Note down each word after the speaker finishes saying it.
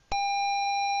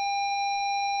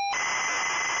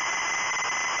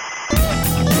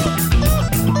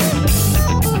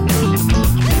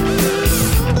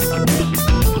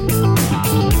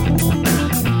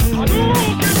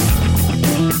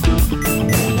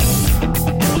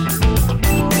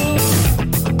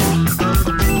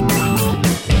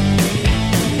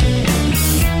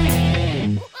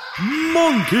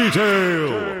Monkey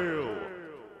Tail.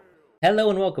 Hello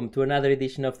and welcome to another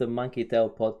edition of the Monkey Tail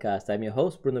podcast. I'm your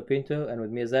host, Bruno Pinto, and with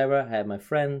me as ever, I have my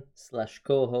friend /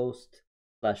 co-host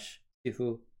 /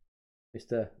 Sifu,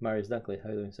 Mr. Marius Dunkley. How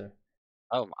are you doing, sir?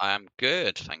 Oh, I am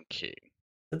good, thank you.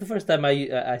 That's the first time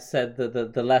I said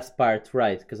the last part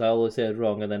right, because I always say it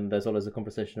wrong, and then there's always a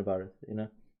conversation about it, you know?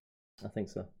 I think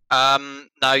so.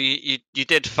 No, you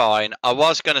did fine. I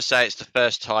was going to say it's the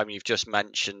first time you've just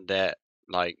mentioned it,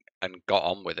 and got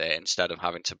on with it instead of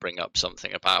having to bring up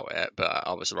something about it, but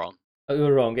I was wrong. Oh, you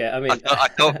were wrong, yeah. I mean, I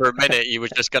thought for a minute you were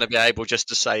just going to be able just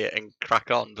to say it and crack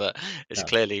on, but it's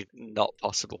clearly not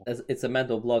possible. It's a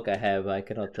mental block I have. I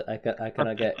cannot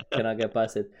get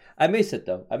past it. I miss it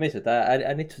though. I miss it.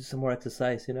 I need to do some more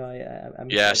exercise. You know. I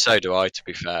miss Yeah, it. so do I. To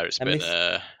be fair, I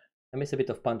miss a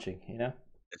bit of punching. You know.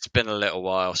 It's been a little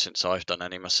while since I've done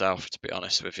any myself. To be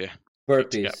honest with you, burpees.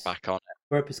 To get back on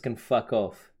it. Burpees can fuck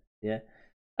off. Yeah.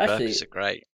 Actually, burpees are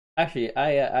great. Actually,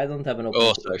 I don't have an opening.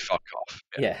 Also, fuck off.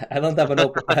 Yeah, I don't have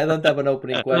an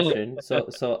opening question.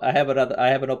 So I have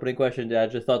an opening question that I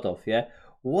just thought of. Yeah,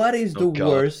 what is the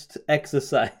worst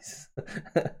exercise?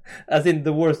 As in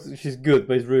the worst. She's good,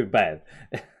 but it's really bad.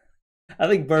 I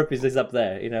think burpees is up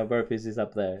there. You know, burpees is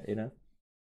up there. You know.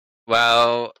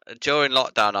 Well, during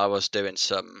lockdown, I was doing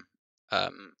some a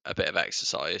bit of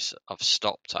exercise. I've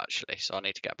stopped actually, so I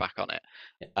need to get back on it.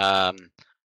 Yeah.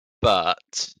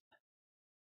 But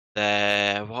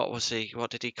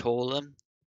what did he call them?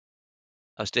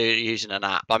 I was using an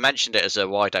app. I mentioned it as a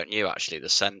why don't you actually, the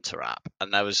Center app.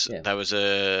 And there was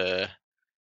a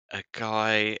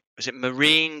guy, was it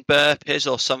marine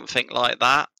burpees or something like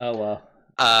that? Oh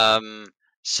wow.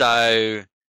 So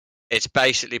it's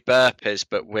basically burpees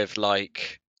but with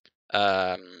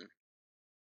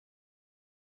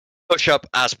push up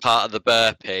as part of the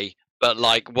burpee. But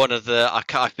one of the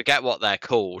I forget what they're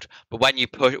called. But when you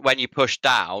push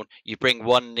down, you bring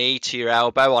one knee to your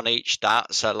elbow on each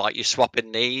stat. So you're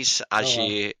swapping knees as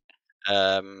you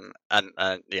and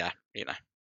yeah, you know,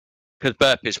 because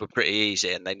burpees were pretty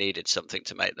easy and they needed something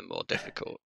to make them more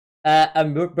difficult.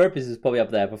 Burpees is probably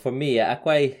up there, but for me, I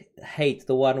quite hate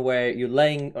the one where you're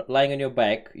lying on your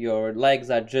back, your legs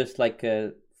are just 5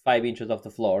 inches off the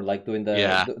floor, doing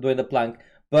the plank,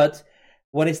 but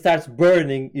when it starts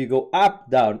burning, you go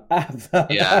up, down, up, down.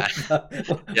 Yeah, up,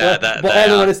 down. Yeah. But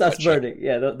only when it starts burning.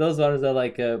 Yeah, those ones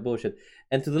are bullshit.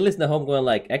 And to the listener home, going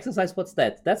exercise, what's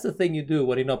that? That's the thing you do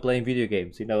when you're not playing video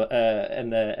games, you know.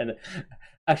 And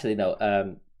actually,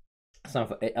 no. It's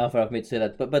unfair of me to say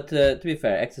that, but to be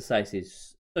fair, exercise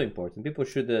is so important. People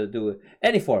should do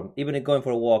any form, even going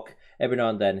for a walk every now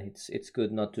and then. It's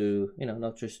good not to,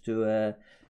 not just to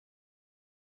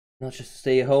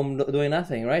stay home doing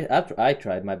nothing, right? I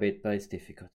tried my bit, but it's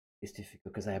difficult. It's difficult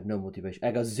because I have no motivation.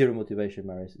 I got zero motivation,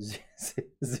 Marius.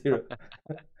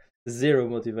 Zero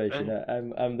motivation.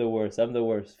 I'm the worst. I'm the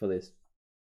worst for this.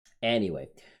 Anyway.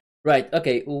 Right,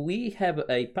 okay, we have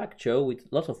a packed show with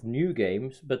lots of new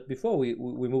games, but before we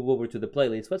move over to the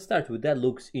playlist, let's start with That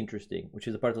Looks Interesting, which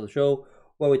is a part of the show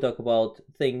where we talk about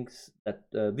things that,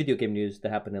 video game news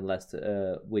that happened in the last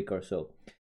week or so.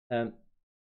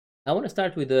 I want to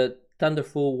start with the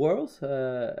Thunderful World.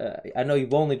 I know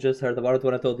you've only just heard about it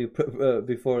when I told you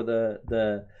before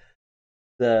the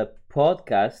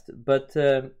podcast, but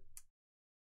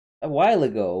a while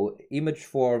ago,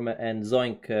 Imageform and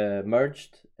Zoink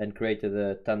merged and created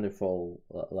a Thunderful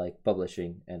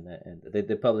publishing, and they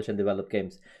publish and develop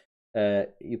games.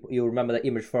 You remember that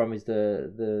Imageform is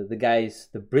the guys,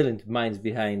 the brilliant minds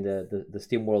behind the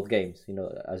SteamWorld games. You know,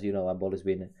 as you know, I've always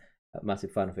been a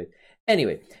massive fan of it.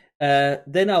 Anyway,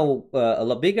 they're now a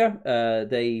lot bigger.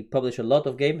 They publish a lot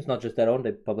of games, not just their own.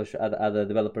 They publish other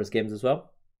developers' games as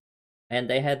well. And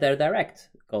they had their direct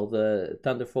called the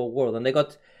Thunderful World, and they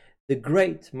got the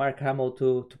great Mark Hamill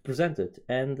to present it,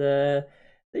 and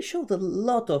they showed a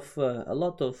lot of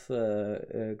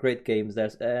great games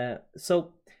there.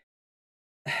 So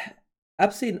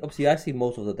I've seen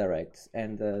most of the directs,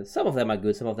 and some of them are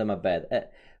good, some of them are bad.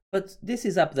 But this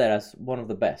is up there as one of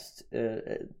the best.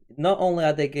 Not only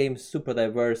are their games super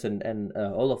diverse and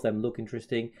all of them look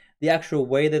interesting, the actual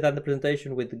way they done the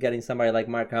presentation with getting somebody like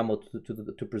Mark Hamill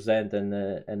to present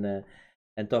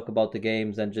and talk about the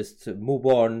games and just move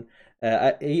on.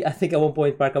 I think at one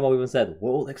point Mark Hamill even said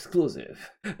world exclusive,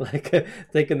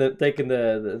 taking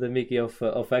the Mickey of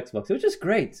Xbox, which is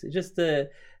great. It just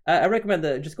I recommend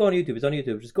that just go on YouTube. It's on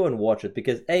YouTube. Just go and watch it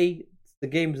because the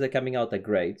games that are coming out are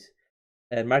great.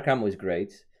 And Mark Hamill is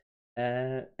great,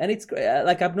 and it's great.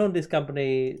 I've known this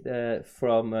company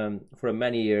from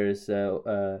many years.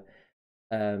 The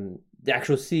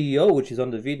actual CEO, which is on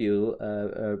the video,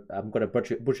 I'm gonna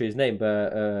butcher his name,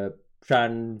 but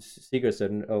Chan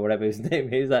Sigurdsson or whatever his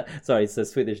name is. Sorry, it's a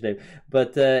Swedish name,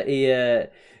 but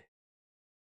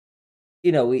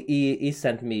he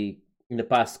sent me in the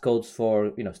past codes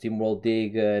for SteamWorld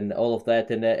Dig and all of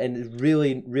that, and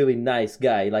really really nice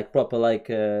guy, like proper like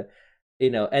and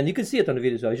you can see it on the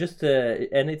video as well. Just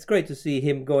and it's great to see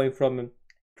him going from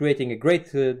creating a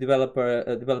great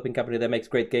developing company that makes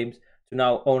great games to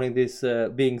now owning this,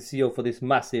 being CEO for this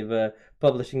massive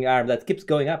publishing arm that keeps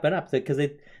going up and up because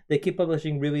they keep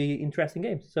publishing really interesting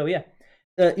games. So yeah.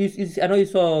 I know you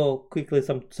saw quickly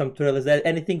some trailers.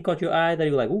 Anything caught your eye that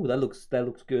you were like, "Ooh, that looks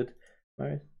good"?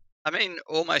 Right? I mean,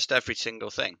 almost every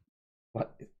single thing.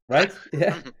 What? Right?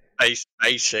 Yeah.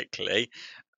 Basically.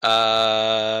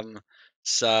 So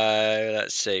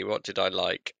let's see. What did I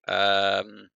like?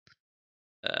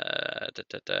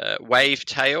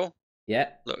 Wavetail. Yeah.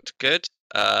 Looked good.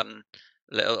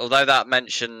 Although that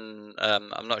mention,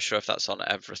 I'm not sure if that's on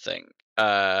everything.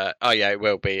 Oh yeah, it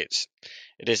will be.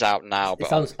 It is out now,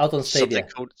 but it's out on Stadia.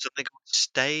 Something called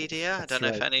Stadia. I don't know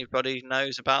if anybody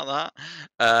knows about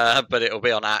that. But it'll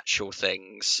be on actual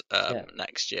things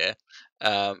next year.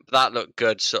 That looked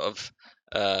good, sort of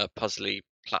puzzly,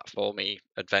 platformy,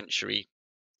 adventure-y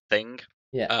thing.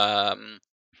 Yeah.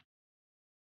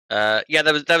 Yeah,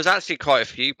 there was actually quite a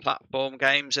few platform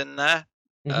games in there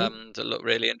Mm-hmm. that looked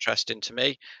really interesting to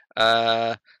me.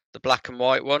 The black and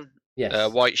white one,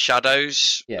 yes. White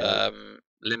Shadows, Yeah.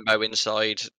 Limbo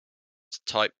Inside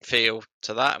type feel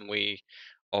to that, and we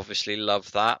obviously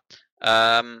love that.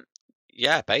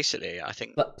 Yeah, basically, I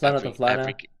think Planet of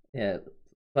Lana. Yeah.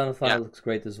 Planet of Lana looks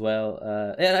great as well.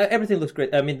 Everything looks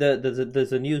great. I mean,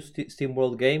 there's a new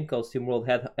SteamWorld game called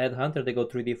SteamWorld Headhunter. They go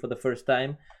 3D for the first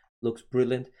time. Looks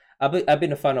brilliant. I've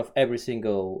been a fan of every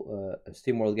single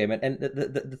SteamWorld game, and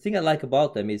the thing I like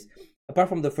about them is, apart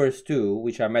from the first two,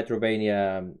 which are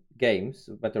Metroidvania games,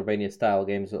 Metroidvania style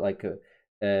games, like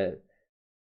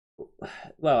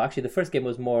well, actually, the first game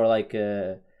was more like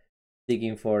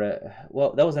digging for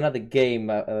well, that was another game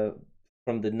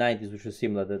from the 90s which was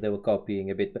similar that they were copying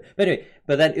a bit, but anyway,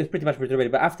 but then it was pretty much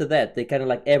Metroidvania. But after that, they kind of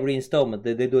like every installment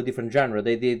they do a different genre.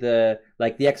 They did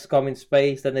like the XCOM in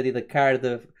space, then they did a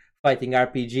card fighting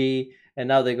RPG, and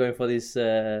now they're going for this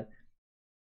shooter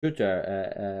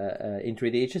in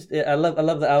 3D. It's just I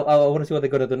love that. I want to see what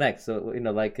they're gonna do next. So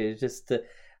like it's just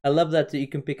I love that you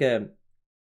can pick an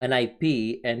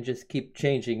IP and just keep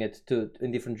changing it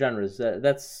in different genres.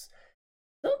 That's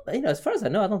as far as I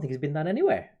know, I don't think it's been done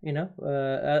anywhere. I don't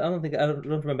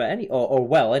remember any or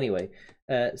well anyway.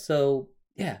 So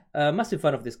yeah, massive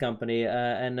fan of this company,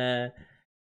 and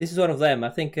this is one of them. I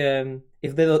think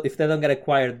if they don't get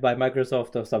acquired by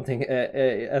Microsoft or something,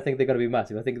 I think they're gonna be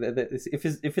massive. I think that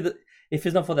if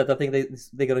it's not for that, I think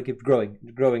they're gonna keep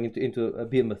growing into a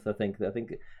behemoth. I think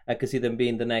I could see them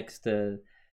being the next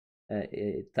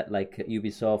like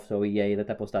Ubisoft or EA, that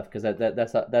type of stuff, because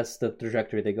that's the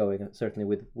trajectory they're going, certainly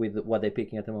with what they're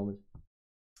picking at the moment.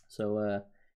 So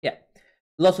yeah,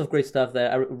 lots of great stuff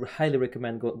there. I highly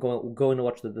recommend go and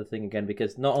watch the thing again,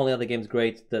 because not only are the games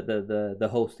great, the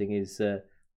hosting is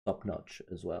top notch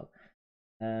as well.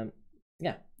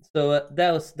 Yeah, so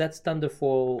that's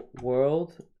Thunderfall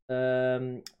World.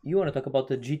 You want to talk about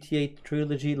the GTA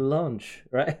trilogy launch,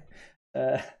 right?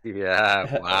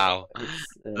 Yeah, wow.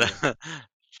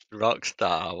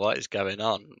 Rockstar, what is going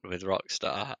on with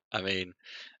Rockstar? I mean,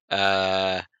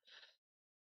 they've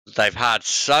had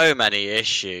so many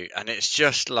issues, and it's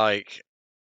just like,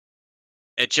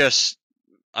 it just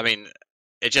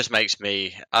makes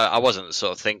me, I wasn't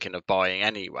sort of thinking of buying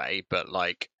anyway, but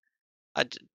like,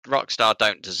 Rockstar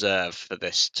don't deserve for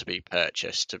this to be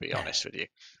purchased, to be honest with you.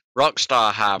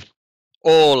 Rockstar have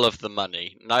all of the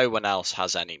money. No one else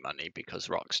has any money, because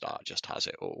Rockstar just has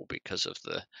it all, because of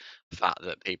the fact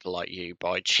that people like you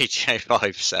buy GTA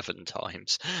 5 7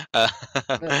 times.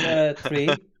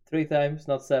 Three times,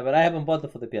 not 7. I haven't bought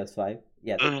it for the PS5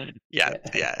 yet. Yeah.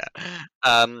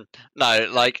 No,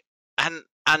 like, and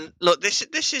look,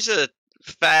 this is a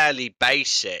fairly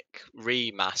basic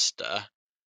remaster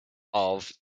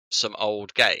of some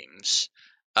old games.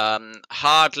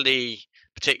 Hardly,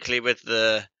 particularly with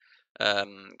the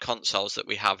consoles that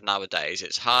we have nowadays,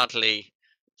 it's hardly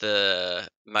the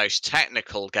most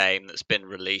technical game that's been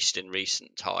released in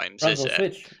recent times, is it?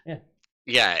 Switch,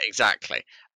 yeah, exactly.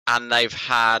 And they've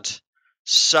had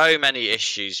so many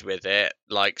issues with it,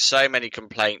 like so many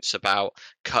complaints about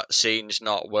cutscenes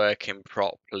not working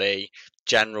properly,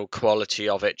 general quality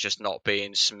of it just not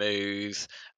being smooth,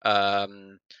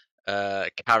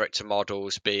 character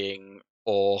models being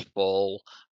awful.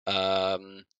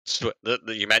 You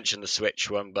mentioned the Switch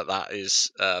one, but that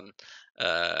is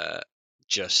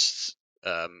just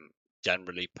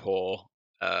generally poor,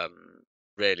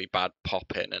 really bad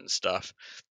popping and stuff.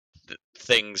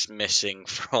 Things missing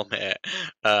from it,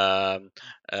 and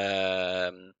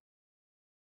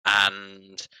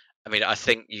I mean, I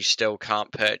think you still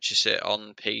can't purchase it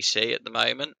on PC at the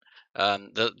moment.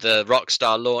 The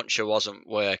Rockstar launcher wasn't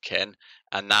working,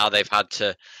 and now they've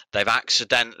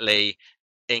accidentally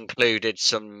included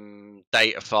some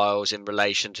data files in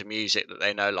relation to music that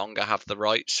they no longer have the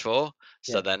rights for,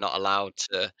 so they're not allowed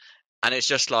to. And it's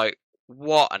just like,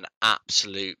 what an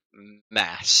absolute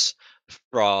mess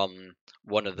from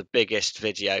one of the biggest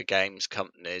video games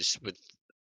companies with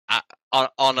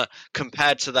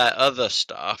compared to their other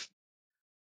stuff,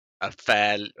 a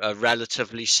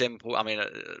relatively simple. I mean,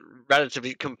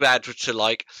 relatively compared to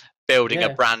like building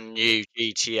a brand new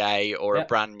GTA or a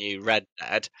brand new Red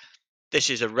Dead. This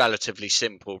is a relatively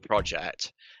simple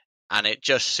project, and it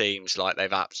just seems like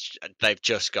they've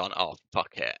just gone, oh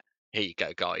fuck it, here you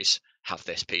go guys, have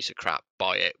this piece of crap,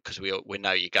 buy it, because we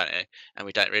know you're going to, and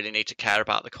we don't really need to care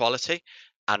about the quality.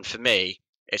 And for me,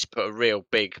 it's put a real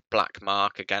big black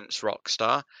mark against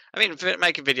Rockstar. I mean,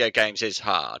 making video games is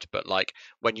hard, but like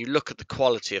when you look at the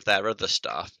quality of their other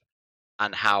stuff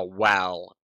and how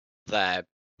well their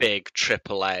big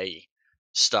AAA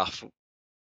stuff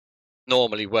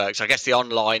normally works, I guess the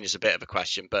online is a bit of a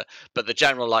question, but the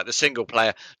general, like the single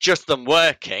player, just them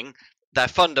working, they're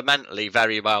fundamentally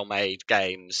very well made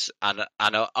games and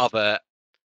of a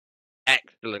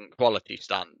excellent quality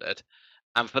standard.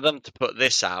 And for them to put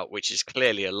this out, which is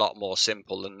clearly a lot more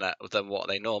simple than what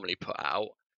they normally put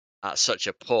out, at such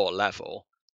a poor level,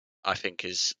 I think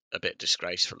is a bit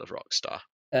disgraceful of Rockstar.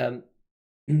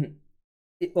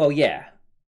 Well, yeah,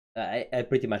 I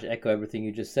pretty much echo everything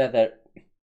you just said there.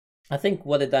 I think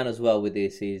what they've done as well with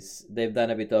this is they've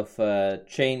done a bit of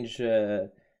change,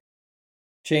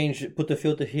 put the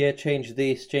filter here, change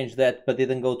this, change that, but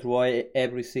didn't go through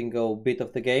every single bit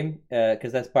of the game,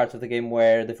 because that's parts of the game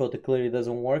where the filter clearly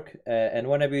doesn't work. And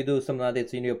whenever you do something like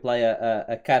this, you need to apply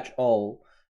a catch-all,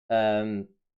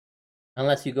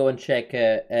 unless you go and check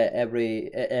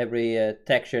every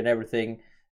texture and everything,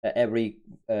 every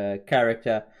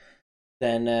character,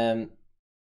 then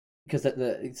because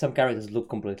some characters look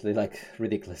completely like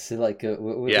ridiculous, like I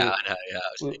know,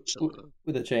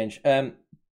 with the change.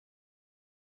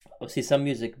 Obviously, some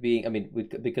music being, I mean,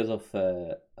 because of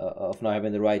not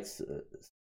having the rights,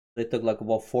 they took like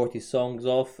about 40 songs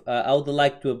off. I would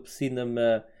like to have seen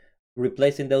them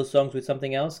replacing those songs with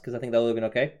something else, because I think that would have been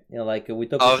okay. You know, like we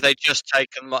took. Oh, have they just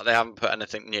taken what? They haven't put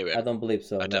anything new in? I don't believe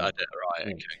so. I did, right,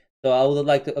 okay. So I would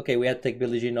like to. Okay, we had to take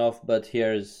Billie Jean off, but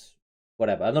here's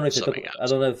whatever. I don't know if I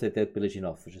don't know if they took Billie Jean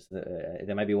off. Which is,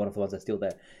 there might be one of the ones that's still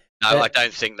there. No, I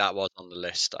don't think that was on the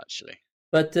list actually.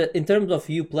 But in terms of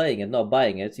you playing it, not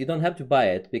buying it, you don't have to buy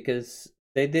it, because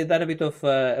they did that a bit of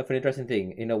an interesting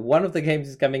thing. You know, one of the games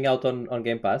is coming out on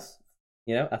Game Pass.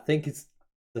 You know, I think it's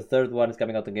the third one is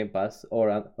coming out on Game Pass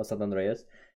or San Andreas,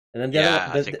 and then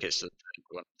I think it's the third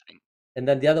one thing. And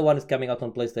then the other one is coming out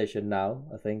on PlayStation now.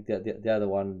 I think the other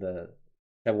one, the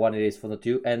one it is for the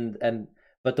two,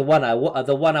 but the one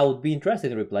I would be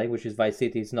interested in replaying, which is Vice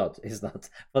City, is not.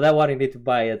 For that one, you need to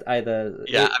buy it either.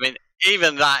 Yeah, I mean,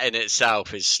 even that in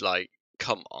itself is like,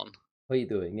 come on. What are you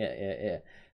doing? Yeah.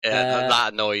 Yeah,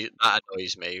 that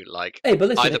annoys me. Like, hey, but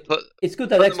listen, either it's good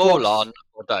that put Xbox, them all on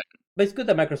or don't. But it's good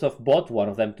that Microsoft bought one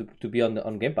of them to be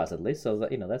on Game Pass at least. So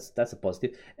that, you know, that's a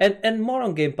positive. And more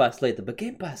on Game Pass later. But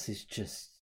Game Pass is just,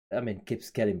 I mean, keeps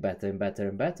getting better and better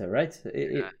and better, right?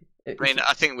 I mean,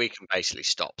 I think we can basically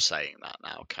stop saying that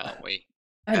now, can't we?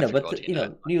 I know, but you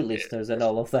know, new listeners and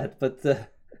all of that. But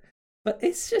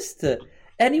it's just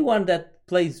anyone that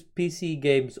plays PC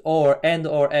games or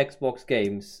Xbox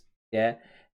games, yeah,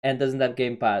 and doesn't have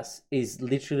Game Pass is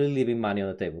literally leaving money on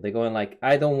the table. They're going like,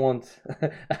 I don't want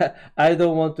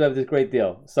to have this great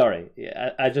deal. Sorry,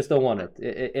 I just don't want it.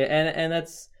 And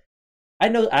that's, I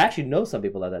actually know some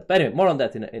people like that. But anyway, more on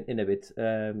that in a bit.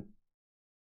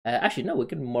 Actually, no, we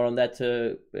can more on that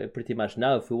pretty much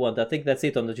now if we want. I think that's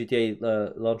it on the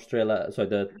GTA launch trailer. Sorry,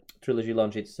 the trilogy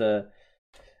launch. It's a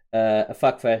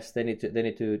fuckfest. They need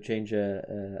to change.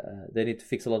 They need to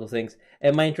fix a lot of things.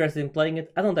 Am I interested in playing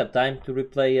it? I don't have time to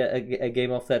replay a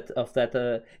game of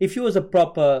that. If it was a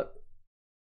proper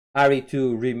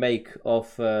RE2 remake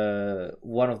of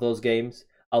one of those games,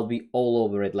 I'll be all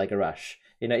over it like a rush.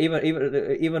 You know,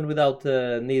 even without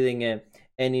needing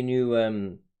any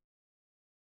new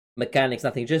mechanics,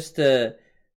 nothing. Just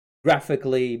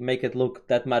graphically make it look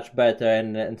that much better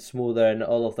and smoother and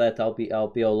all of that. I'll be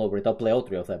all over it. I'll play all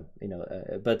three of them. You know,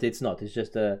 but it's not. It's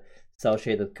just a cel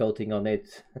shaded coating on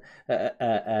it.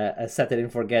 Set it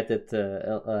and forget it.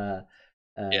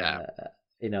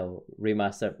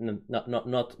 remaster.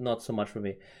 Not so much for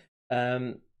me.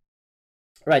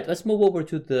 Right, let's move over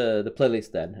to the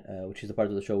playlist then, which is the part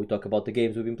of the show we talk about the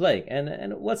games we've been playing,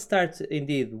 and let's start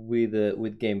indeed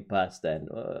with Game Pass then.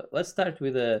 Let's start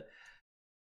with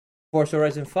Forza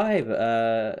Horizon 5.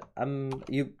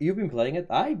 You've been playing it.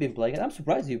 I've been playing it. I'm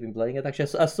surprised you've been playing it.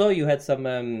 Actually, I saw you had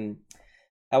some.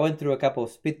 I went through a couple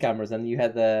of speed cameras and you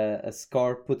had a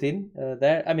score put in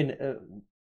there. I mean,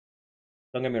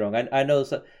 don't get me wrong. I know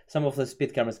some of the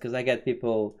speed cameras because I get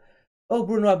people. Oh,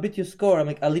 Bruno, I beat your score. I'm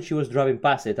like, I literally was driving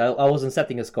past it. I wasn't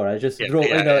setting a score. I just drove.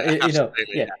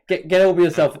 Get over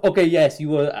yourself. Okay, yes, you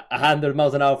were 100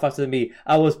 miles an hour faster than me.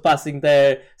 I was passing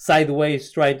there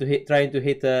sideways, trying to hit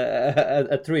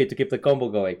a tree to keep the combo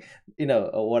going,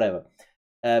 or whatever.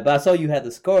 But I saw you had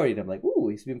the score, and I'm like, ooh,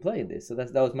 he's been playing this. So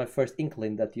that was my first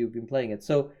inkling that you've been playing it.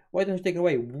 So why don't you take it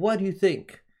away? What do you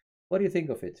think? What do you think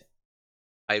of it?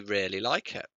 I really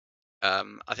like it.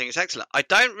 I think it's excellent. I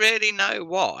don't really know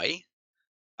why.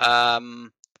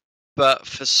 But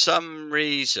for some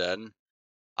reason,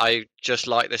 I just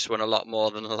like this one a lot more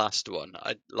than the last one.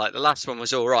 The last one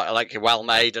was all right. I like it well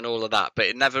made and all of that, but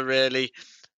it never really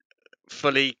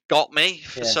fully got me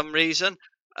for some reason.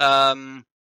 And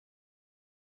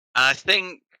I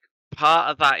think part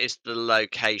of that is the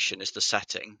location, is the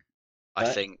setting. Right.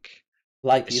 I think.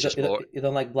 Blighty. You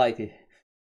don't like Blighty?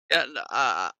 Yeah.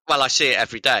 Well, I see it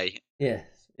every day. Yeah.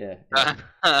 Yeah.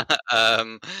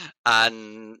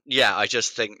 And yeah, I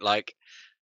just think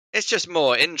it's just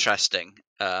more interesting,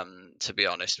 to be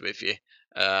honest with you.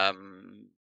 The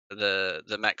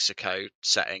Mexico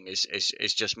setting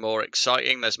is just more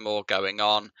exciting. There's more going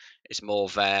on. It's more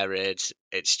varied.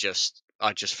 I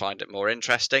just find it more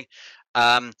interesting.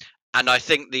 And I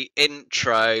think the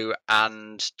intro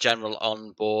and general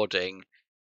onboarding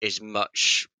is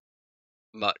much,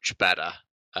 much better.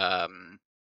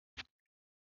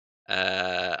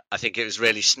 I think it was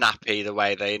really snappy the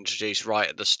way they introduced right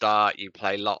at the start. You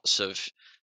play lots of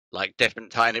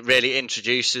different types. It really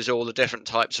introduces all the different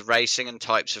types of racing and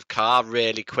types of car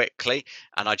really quickly.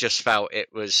 And I just felt it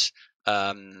was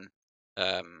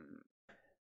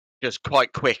just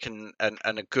quite quick and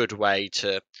a good way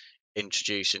to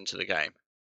introduce into the game.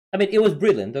 I mean, it was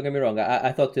brilliant. Don't get me wrong.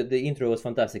 I thought the intro was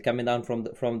fantastic. Coming down from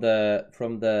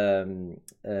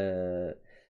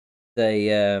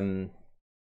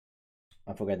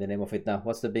I forget the name of it now.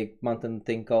 What's the big mountain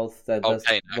thing called?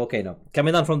 Volcano.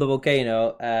 Coming down from the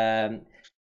volcano, and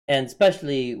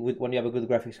especially when you have a good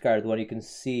graphics card, when you can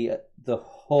see the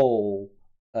whole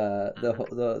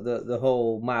the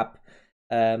whole map,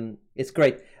 it's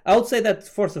great. I would say that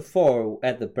Forza 4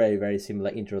 had a very, very similar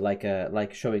intro,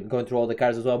 like showing going through all the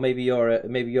cars as well. Maybe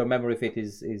your memory fit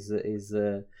is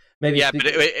maybe. Yeah,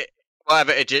 but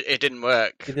whatever, it didn't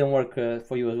work. It didn't work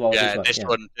for you as well. Yeah, this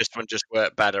one just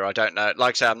worked better. I don't know.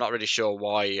 Like I say, I'm not really sure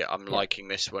why I'm liking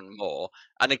this one more.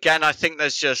 And again, I think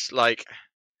there's just I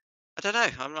don't know.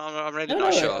 I'm really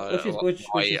not sure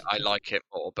why I like it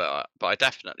more, but I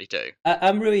definitely do.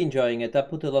 I'm really enjoying it. I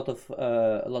put a lot of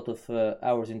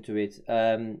hours into it.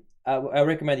 I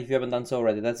recommend, if you haven't done so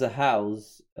already, that's a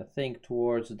house, I think,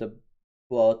 towards the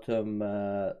bottom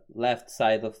left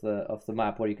side of the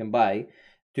map where you can buy.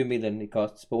 2 million it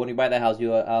costs, but when you buy the house,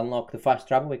 you unlock the fast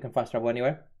travel. You can fast travel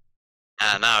anywhere.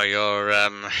 And now you're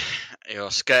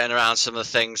skirting around some of the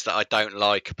things that I don't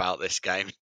like about this game.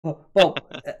 Well,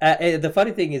 the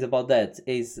funny thing is about that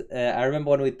is I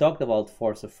remember when we talked about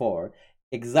Forza 4,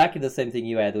 exactly the same thing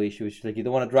you had, which was you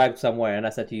don't want to drive somewhere, and I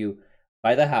said to you,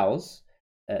 buy the house.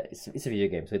 It's a video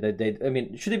game, so I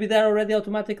mean, should it be there already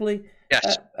automatically?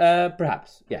 Yes.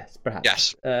 Perhaps. Yes. Perhaps.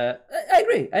 Yes. I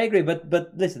agree.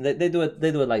 But listen, they do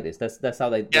it like this. That's how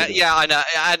they. Yeah, I know,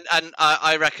 and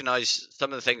I recognise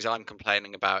some of the things I'm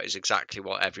complaining about is exactly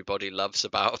what everybody loves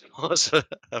about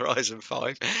Horizon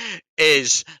 5,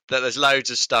 is that there's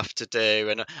loads of stuff to do,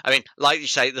 and I mean, like you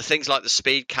say, the things like the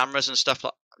speed cameras and stuff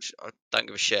I don't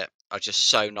give a shit. I'm just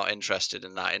so not interested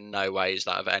in that. In no way is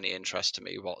that of any interest to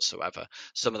me whatsoever.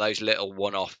 Some of those little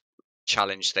one-off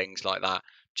challenge things like that,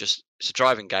 just it's a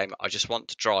driving game. I just want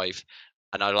to drive,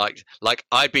 and I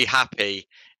I'd be happy.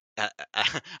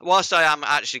 Whilst I am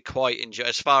actually quite enjoy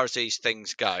as far as these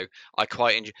things go, I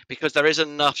quite enjoy because there is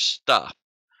enough stuff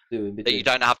that you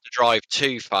don't have to drive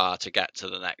too far to get to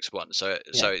the next one. So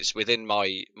it's within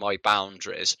my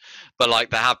boundaries. But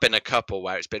there have been a couple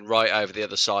where it's been right over the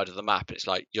other side of the map. And it's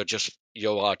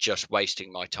you are just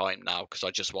wasting my time now because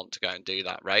I just want to go and do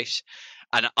that race.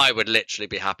 And I would literally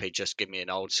be happy, just give me an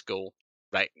old school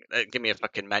give me a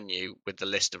fucking menu with the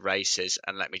list of races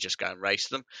and let me just go and race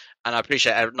them. And I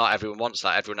appreciate not everyone wants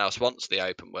that. Everyone else wants the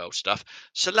open world stuff.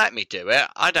 So let me do it.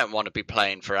 I don't want to be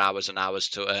playing for hours and hours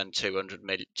to earn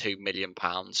 £2 million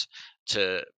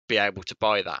to be able to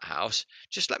buy that house.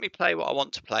 Just let me play what I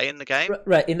want to play in the game.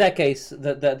 Right. In that case,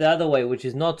 the other way, which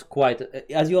is not quite,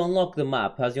 as you unlock the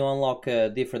map, as you unlock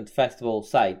different festival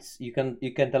sites, you can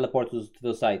teleport to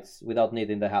those sites without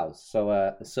needing the house.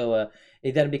 So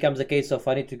it then becomes a case of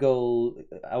I need to go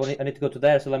to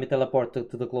there, so let me teleport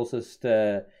to the closest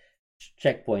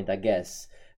checkpoint, I guess.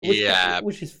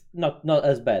 Which is not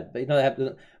as bad, but you know, have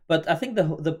to. But I think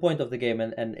the point of the game,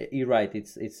 and you're right,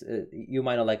 it's you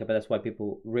might not like it, but that's why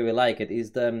people really like it.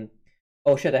 Is the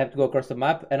oh shit, I have to go across the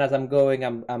map, and as I'm going,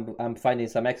 I'm finding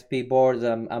some XP boards.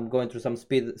 I'm going through some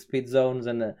speed zones,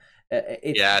 and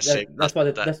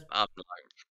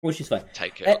which is fine.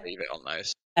 Take it or leave it on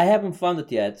those. I haven't found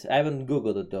it yet. I haven't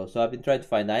Googled it though, so I've been trying to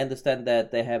find it. I understand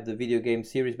that they have the video game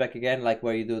series back again, like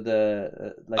where you do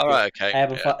the. Okay.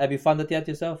 Have you found it yet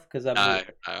yourself? Because No.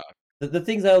 The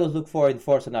things I always look for in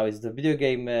Forza now is the video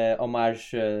game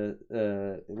homage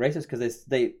races, because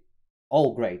they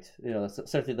all great. You know,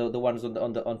 certainly the ones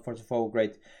on Forza 4 were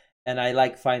great, and I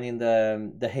like finding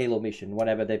the Halo mission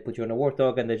whenever they put you on a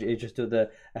Warthog and they just do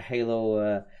a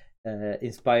Halo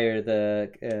inspired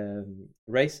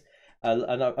race. I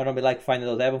normally like finding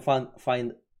those. I haven't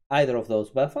find either of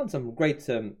those, but I found some great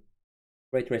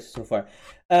races so far.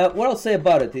 What I'll say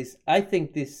about it is, I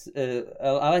think this.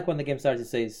 I like when the game starts. It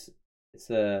says it's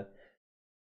a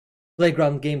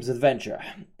Playground Games adventure,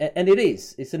 and it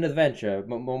is. It's an adventure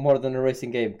more than a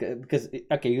racing game. Because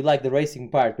okay, you like the racing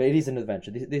part, but it is an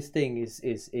adventure. This thing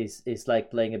is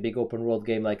like playing a big open world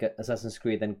game like Assassin's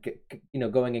Creed, and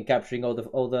going and capturing all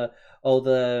the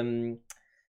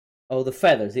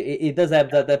feathers. It does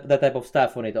have that type of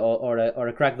stuff on it, or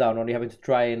a crackdown on you having to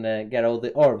try and get all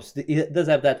the orbs. It does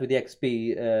have that with the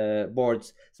XP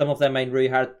boards. Some of them are really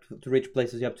hard to reach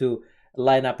places. You have to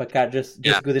line up a car just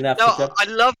good enough. No, I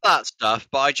love that stuff,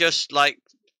 but I just like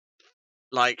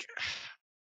let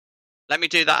me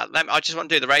do that. I just want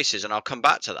to do the races, and I'll come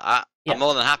back to that. Yeah. I'm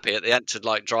more than happy at the end to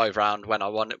drive around when I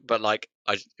want it. But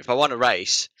if I want to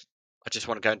race, I just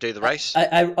want to go and do the race.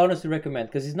 I honestly recommend,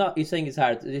 because it's not. You're saying it's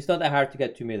hard. It's not that hard to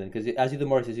get 2 million, because as you do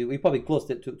more races, you probably close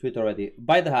to it already.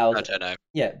 Buy the house. I don't know.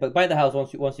 Yeah, but buy the house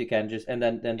once you can, just and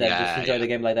then just enjoy the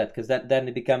game like that, because then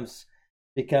it becomes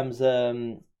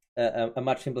a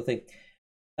much simpler thing.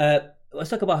 Let's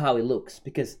talk about how it looks,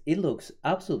 because it looks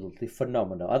absolutely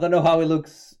phenomenal. I don't know how it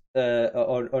looks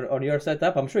on your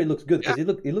setup. I'm sure it looks good, because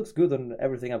it looks good on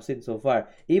everything I've seen so far,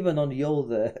 even on the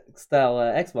old style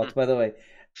Xbox. By the way,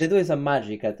 they're doing some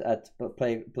magic at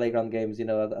Playground Games. I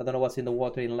don't know what's in the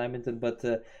water in Leamington, but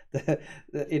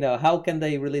how can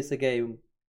they release a game?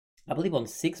 I believe on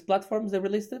 6 platforms they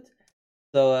released it.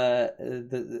 So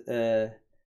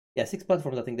 6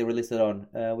 platforms I think they released it on,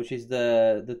 which is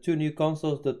the 2 new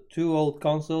consoles, the 2 old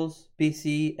consoles,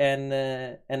 PC and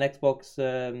Xbox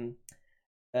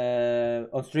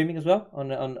on streaming as well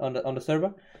on the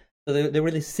server. So they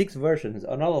released 6 versions,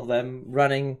 and all of them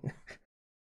running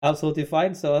absolutely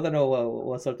fine. So I don't know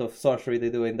what sort of sorcery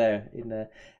they do in there.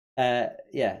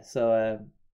 So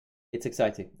it's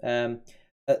exciting.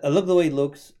 I love the way it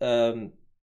looks. The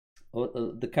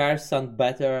cars sound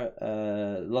better.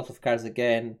 Lots of cars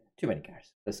again. Too many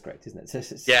cars. That's great, isn't it?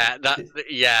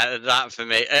 That for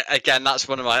me again. That's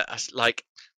one of my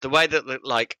the way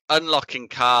that unlocking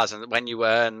cars, and when you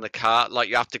earn the car,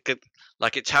 you have to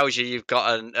it tells you you've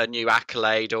got a new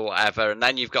accolade or whatever, and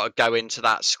then you've got to go into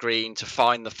that screen to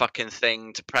find the fucking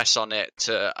thing to press on it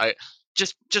to.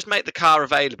 Just make the car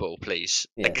available, please.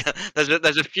 Yes.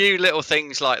 There's a few little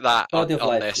things like that on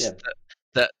this. Yeah.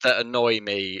 That annoy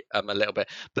me a little bit,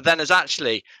 but then there's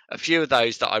actually a few of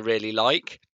those that I really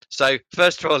like. So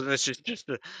first of all, this is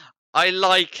I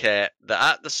like it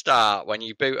that at the start when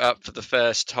you boot up for the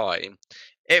first time,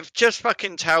 it just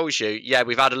fucking tells you,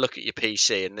 we've had a look at your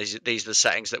PC and these are the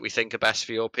settings that we think are best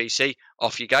for your PC.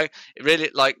 Off you go. It really,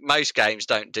 most games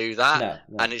don't do that,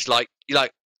 no. And it's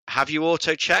have you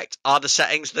auto checked? Are the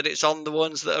settings that it's on the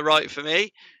ones that are right for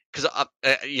me? Because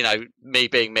me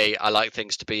being me, I like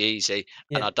things to be easy,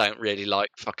 and I don't really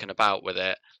like fucking about with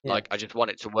it. I just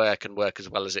want it to work and work as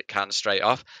well as it can straight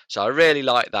off. So I really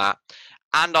like that,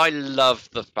 and I love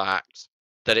the fact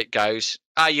that it goes,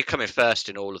 you're coming first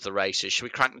in all of the races. Should we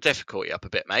crank the difficulty up a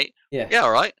bit, mate? Yeah,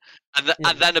 all right.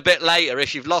 And then a bit later,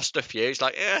 if you've lost a few, it's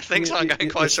things aren't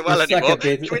going quite so well anymore.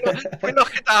 Can we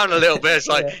knock it down a little bit? It's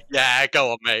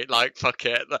go on, mate. Fuck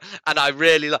it. And I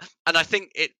really and I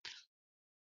think it.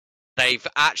 they've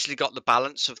actually got the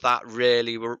balance of that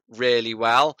really, really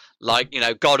well. Like,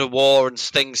 God of War and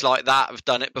things like that have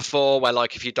done it before, where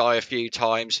like if you die a few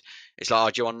times, it's like, oh,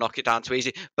 do you want to knock it down too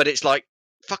easy? But it's like,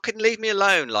 fucking leave me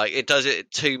alone. Like, it does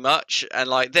it too much. And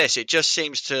like this, it just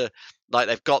seems to, like,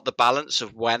 they've got the balance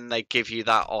of when they give you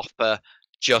that offer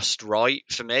just right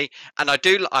for me. And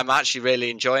I'm actually really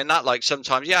enjoying that. Like,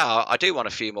 sometimes, yeah, I do want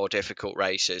a few more difficult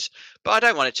races, but I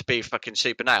don't want it to be fucking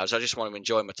super nails. I just want to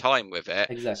enjoy my time with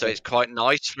it. Exactly. So it's quite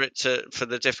nice for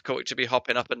the difficulty to be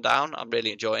hopping up and down. I'm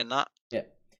really enjoying that. Yeah.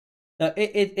 No,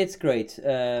 it's great.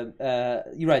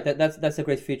 You're right. That's a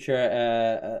great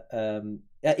feature.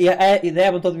 They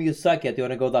haven't told me you suck yet. You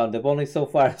want to go down? They've only so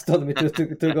far told me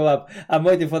to go up. I'm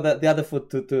waiting for the other foot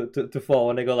to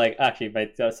fall. And they go like, actually,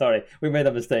 mate, sorry, we made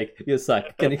a mistake. You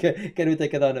suck. Can we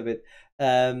take it down a bit?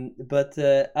 But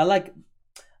I like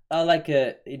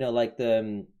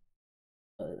the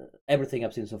everything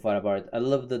I've seen so far about it. I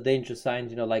love the danger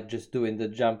signs. Like just doing the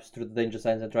jumps through the danger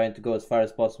signs and trying to go as far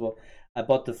as possible. I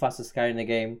bought the fastest car in the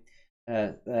game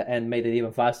and made it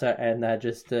even faster. And I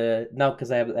just now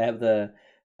because I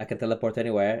can teleport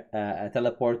anywhere. I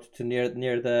teleport to near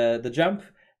the jump,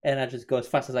 and I just go as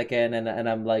fast as I can. And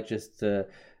I'm like just some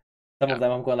of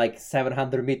them I'm going like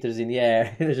 700 meters in the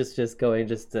air, just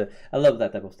going. I love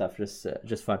that type of stuff.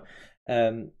 Just fun.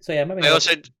 So yeah, maybe.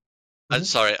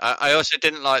 Sorry, I also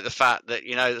didn't like the fact that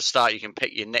at the start you can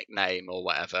pick your nickname or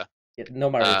whatever. Yeah, no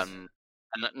Marius.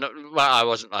 I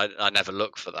wasn't. I never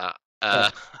looked for that.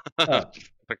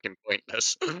 Freaking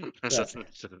pointless.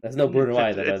 There's no Bruno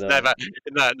either.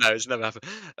 It's never happened.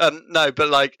 No, but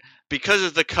like because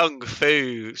of the kung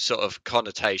fu sort of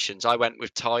connotations, I went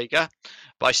with Tiger.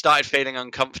 But I started feeling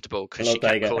uncomfortable because she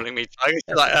kept calling me Tiger.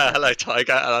 She's like, "Hello,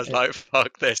 Tiger," and I was like,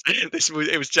 "Fuck this!"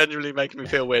 It was genuinely making me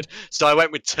feel weird. So I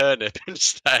went with Turnip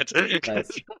instead.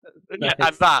 Nice. And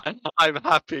that I'm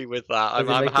happy with that. I'm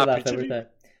happy to be.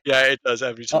 Yeah, it does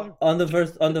every time. On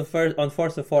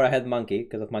Forza 4, I had Monkey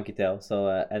because of Monkey Tail. So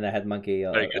and I had Monkey.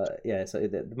 So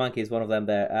the Monkey is one of them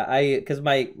there. Because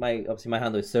my obviously my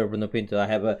handle is Sir Bruno Pinto. I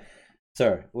have a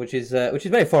Sir, which is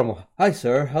very formal. Hi,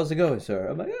 sir. How's it going, sir?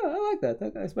 I'm like, yeah, I like that.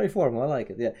 It's very formal. I like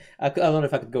it. Yeah, I don't know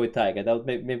if I could go with Tiger. That would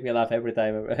make me laugh every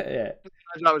time. Yeah,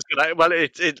 that was good. Well,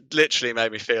 it literally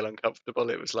made me feel uncomfortable.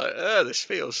 It was like, oh, this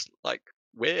feels like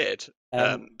weird.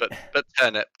 But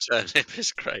Turnip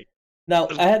is great. Now,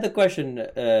 I had a question.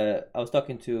 I was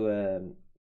talking to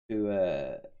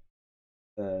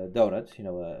Donut,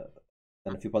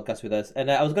 done a few podcasts with us,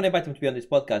 and I was going to invite him to be on this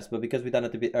podcast, but because we done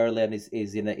it a bit early and is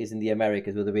in the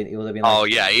Americas, it would have been. Like, oh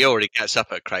yeah, he already gets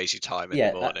up at a crazy time in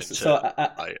the morning. So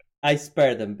I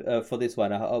spared him for this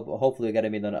one. Hopefully, we get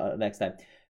him in on next time.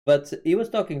 But he was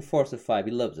talking Forza 5.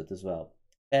 He loves it as well,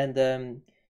 and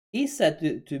he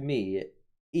said to me,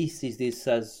 he sees this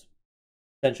as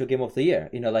potential game of the year,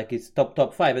 like it's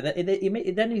top 5, and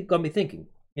then it got me thinking,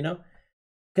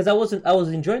 because I was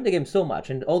enjoying the game so much,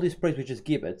 and all this praise we just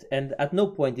give it, and at no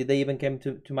point did they even came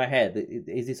to my head,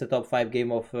 is this a top 5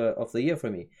 game of the year for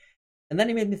me? And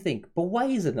then it made me think, but why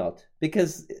is it not?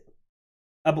 Because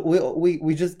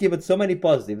we just give it so many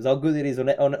positives, how good it is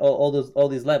on all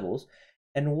these levels,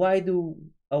 and why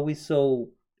are we so?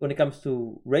 When it comes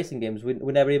to racing games, we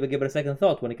never even give it a second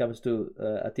thought when it comes to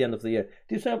at the end of the year.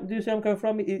 Do you see where I'm coming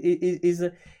from?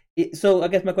 So I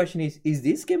guess my question is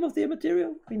this game of the year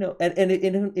material?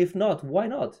 And if not, why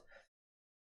not?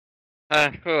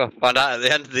 We'll find out at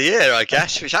the end of the year, I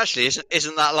guess, which actually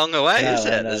isn't that long away, is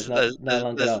it?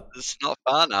 It's not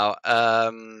far now.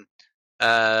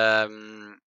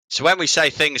 So when we say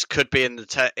things could be in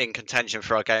contention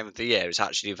for our game of the year, it's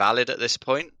actually valid at this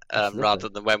point, rather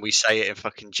than when we say it in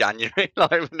fucking January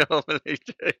like we normally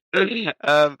do.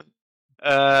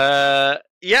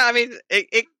 Yeah, I mean,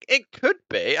 it could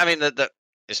be. I mean, that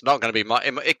it's not going to be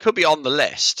it could be on the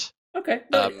list. Okay.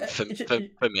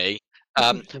 For me.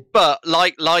 But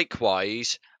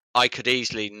likewise, I could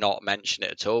easily not mention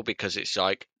it at all because it's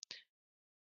like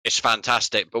it's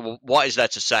fantastic. But what is there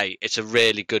to say? It's a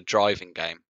really good driving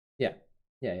game.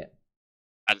 Yeah.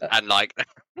 And like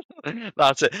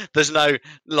that's it. There's no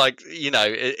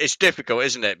it's difficult,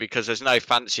 isn't it? Because there's no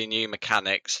fancy new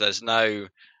mechanics. There's no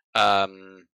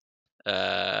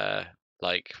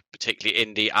like particularly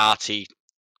indie arty,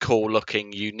 cool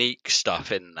looking, unique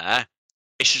stuff in there.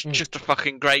 It's just a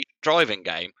fucking great driving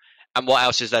game. And what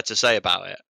else is there to say about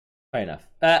it? Fair enough.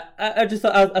 I just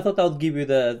thought I thought I would give you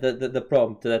the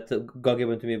prompt that got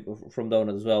given to me from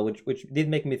Donut as well, which did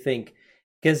make me think.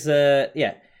 Because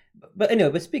but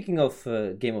anyway. But speaking of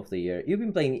game of the year, you've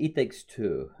been playing It Takes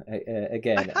Two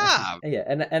again. I have. Yeah,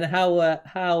 and how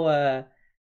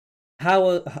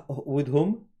with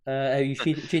whom? Are you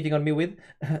cheating on me with?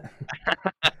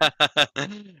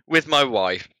 With my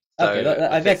wife. So Okay,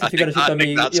 I guess if you're gonna cheat on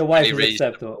me, that's your wife pretty is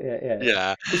reasonable. acceptable. Yeah.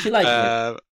 Yeah. Is she liking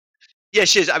it? Yeah,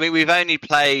 she is. I mean, we've only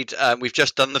played. We've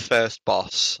just done the first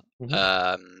boss.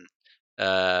 Mhm.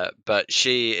 But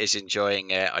she is enjoying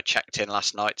it. I checked in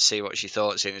last night to see what she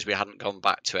thought, seeing as we hadn't gone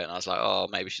back to it, and I was like, oh,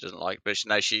 maybe she doesn't like it. But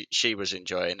no, she was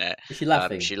enjoying it. Is she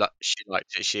laughing? She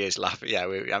liked it. She is laughing. Yeah,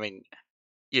 I mean,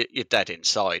 you're dead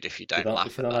inside if you don't laugh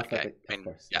If you at don't that laugh at game. it, I of mean,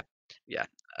 course. yeah.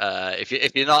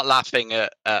 If you're not laughing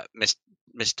at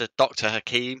Mr. Doctor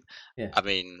Hakim, Yeah. I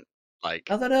mean, like,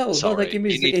 I don't know. sorry, Hakim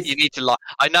you is need to like.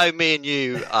 I know me and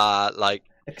you are like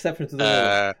exception to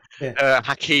the rule.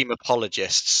 Hakim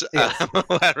apologists, Yes.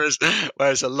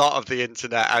 whereas a lot of the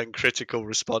internet and critical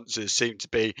responses seem to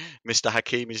be Mr.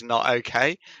 Hakim is not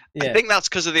okay. Yeah. I think that's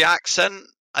because of the accent.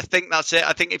 I think that's it.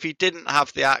 I think if he didn't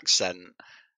have the accent,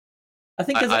 I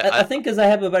think as I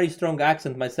have a very strong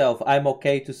accent myself, I'm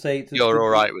okay to say you're all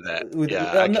right with it.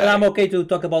 Yeah, okay. I'm okay to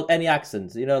talk about any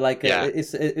accents. You know, like Yeah.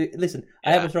 Listen,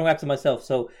 I have a strong accent myself,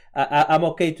 so I'm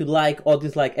okay to like or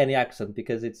dislike any accent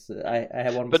because I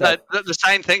have one myself. But the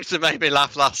same things that made me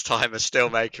laugh last time are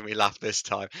still making me laugh this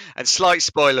time. And slight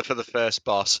spoiler for the first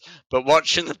boss, but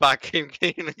watching the vacuum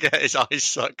cleaner get his eyes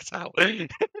sucked out.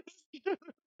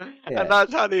 And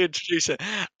that's how they introduce it.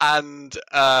 And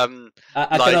I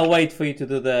cannot wait for you to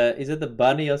do is it the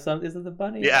bunny or something? Is it the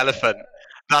bunny? The elephant.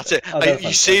 That's it.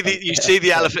 You see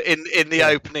the elephant in the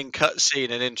opening cutscene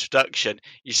and introduction.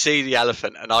 You see the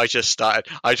elephant, and I'd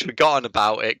forgotten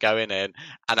about it going in,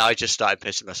 and I just started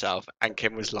pissing myself. And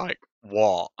Kim was like,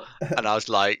 "What?" And I was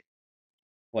like,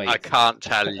 Wait. "I can't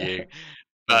tell you."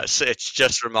 But it's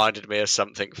just reminded me of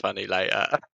something funny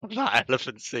later. That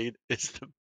elephant scene is the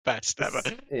best ever.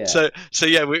 Yeah. So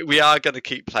yeah, we are going to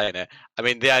keep playing it. I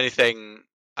mean, the only thing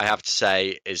I have to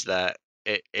say is that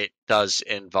it does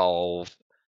involve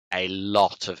a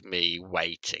lot of me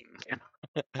waiting.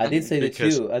 I did say that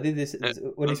too. I did this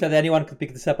when you said anyone could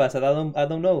pick this up. I said I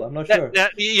don't know. I'm not sure. Yeah,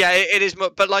 it is.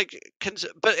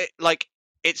 But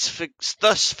it's for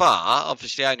thus far.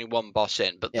 Obviously, only one boss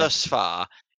in, but thus far,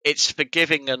 it's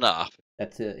forgiving enough.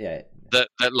 That's it. Yeah. That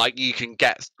like you can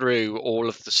get through all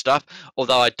of the stuff.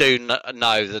 Although I do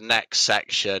know the next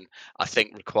section I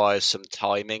think requires some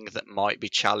timing that might be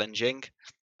challenging.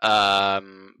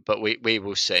 But we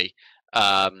will see.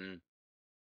 But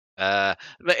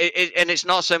it's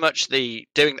not so much the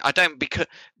doing. Because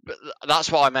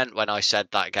that's what I meant when I said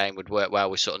that game would work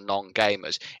well with sort of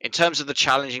non-gamers. In terms of the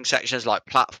challenging sections like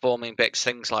platforming bits,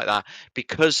 things like that,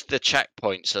 because the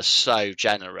checkpoints are so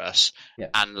generous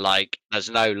and like there's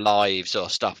no lives or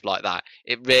stuff like that,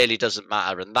 it really doesn't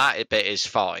matter, and that bit is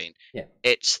fine.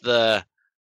 It's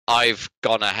I've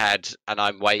gone ahead and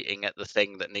I'm waiting at the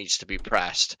thing that needs to be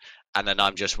pressed, and then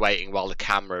I'm just waiting while the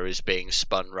camera is being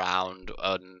spun round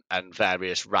and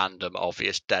various random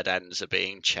obvious dead ends are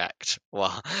being checked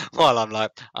while I'm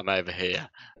like, I'm over here.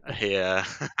 See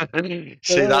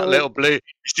that little blue? You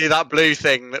see that blue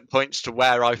thing that points to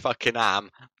where I fucking am?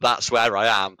 That's where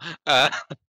I am.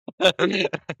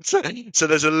 So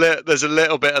there's a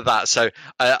little bit of that. So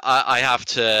I have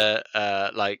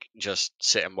to like just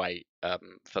sit and wait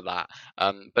for that.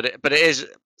 But it is.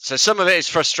 So some of it is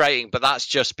frustrating, but that's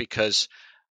just because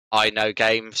I know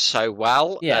games so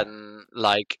well, and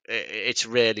like it's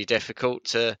really difficult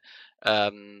to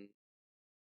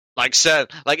like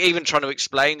even trying to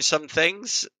explain some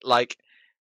things. Like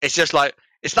it's just like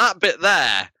it's that bit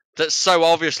there that's so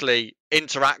obviously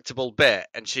interactable bit,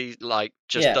 and she like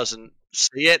just doesn't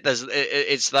see it.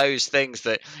 It's those things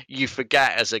that you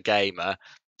forget as a gamer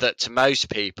that to most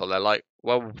people are like,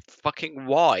 well, fucking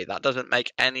why? That doesn't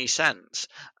make any sense.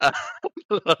 Like,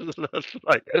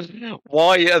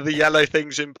 why are the yellow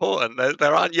things important?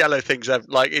 There aren't yellow things.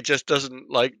 Like, it just doesn't,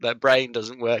 like, their brain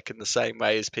doesn't work in the same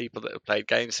way as people that have played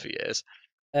games for years.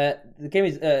 The game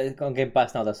is on Game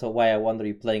Pass now. That's why I wonder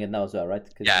you're playing it now as well, right?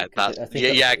 Because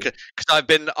I've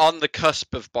been on the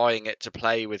cusp of buying it to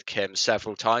play with Kim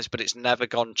several times, but it's never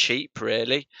gone cheap,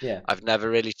 really. I've never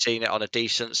really seen it on a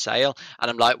decent sale, and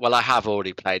I'm like, well, I have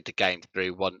already played the game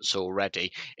through once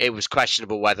already. It was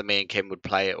questionable whether me and Kim would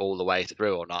play it all the way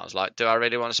through or not. I was like, do I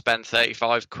really want to spend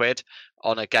 35 quid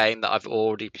on a game that I've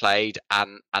already played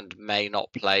and may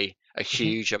not play a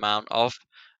huge amount of?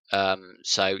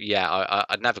 So yeah,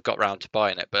 I never got around to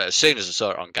buying it, but as soon as I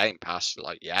saw it on Game Pass,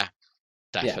 like, yeah,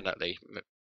 definitely.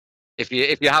 If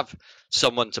you have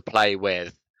someone to play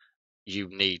with, you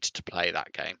need to play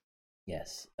that game.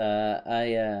 Yes.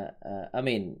 I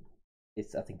mean,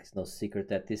 I think it's no secret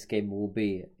that this game will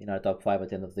be in our top 5 at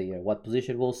the end of the year. What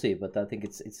position we'll see, but I think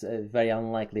it's very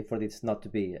unlikely for this not to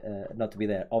be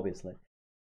there, obviously.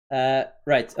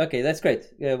 Right. Okay, that's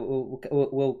great. Yeah,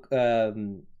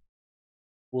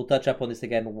 we'll touch up on this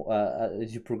again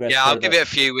as you progress. Yeah, I'll further. give it a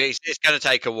few weeks. It's going to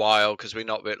take a while because we're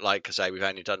not like I say we've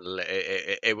only done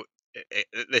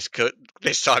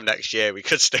this time next year we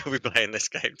could still be playing this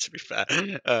game, to be fair.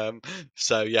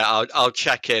 So yeah, I'll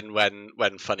check in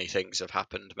when funny things have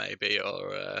happened maybe,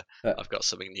 or I've got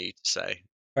something new to say.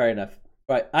 Fair enough.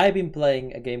 Right, I've been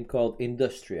playing a game called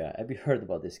Industria. Have you heard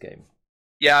about this game?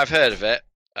 Yeah, I've heard of it.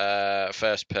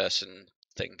 First person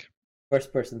thing.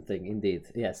 First person thing, indeed.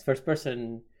 Yes, first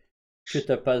person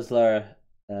shooter puzzler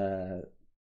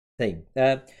thing.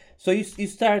 So you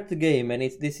start the game, and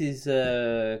this is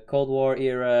Cold War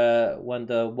era when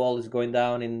the wall is going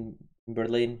down in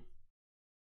Berlin,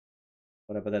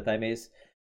 whatever that time is,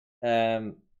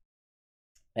 and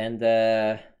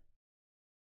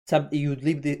you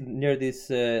live near this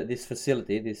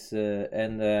facility, and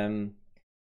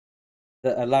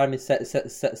the alarm is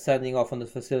sounding off on the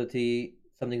facility.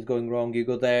 Something's going wrong. You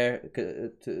go there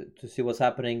to see what's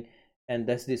happening, and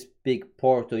there's this big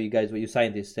portal you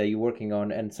scientists you're working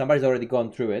on, and somebody's already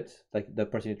gone through it, like the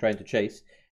person you're trying to chase,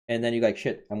 and then you're like,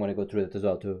 shit, I'm gonna go through it as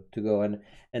well to go, and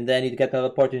then you get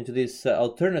teleported into this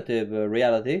alternative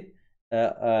reality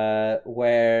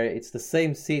where it's the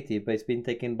same city, but it's been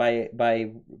taken by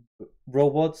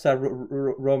robots are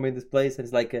roaming this place, and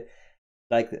it's like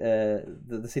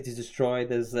the city's destroyed.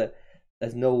 There's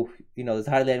no, there's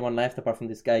hardly anyone left apart from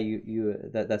this guy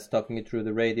that's talking you through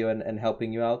the radio and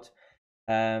helping you out.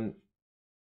 And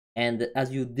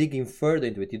as you dig in further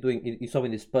into it, you're solving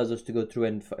these puzzles to go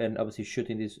through and obviously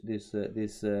shooting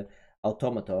these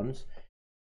automatons.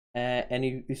 And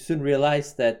you soon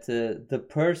realize that the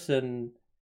person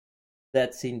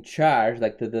that's in charge,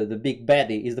 like the big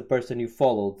baddie, is the person you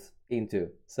followed into.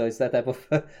 So it's that type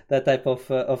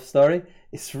of story.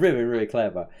 It's really, really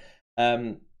clever.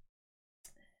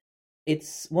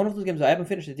 It's one of those games I haven't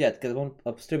finished it yet because I won't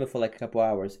stream it for like a couple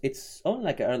hours. It's only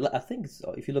like I think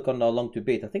if you look on how long to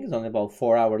beat, I think it's only about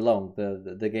 4 hour long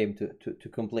the game to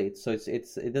complete. So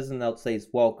it doesn't outstay its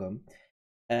welcome.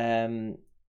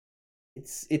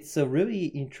 It's a really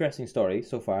interesting story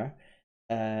so far.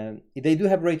 They do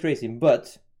have ray tracing,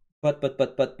 but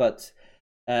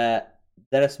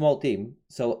they're a small team,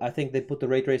 so I think they put the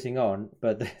ray tracing on,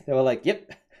 but they were like,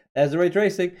 "Yep, there's the ray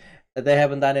tracing." They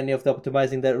haven't done any of the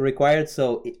optimizing that required,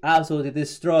 so it absolutely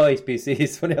destroys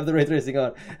PCs when you have the ray tracing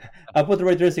on. I put the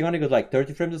ray tracing on, it goes like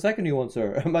 30 frames a second. You want,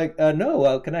 sir? I'm like,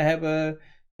 no. Can I have a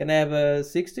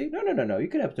 60? No. You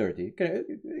can have 30. You can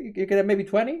have maybe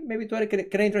 20.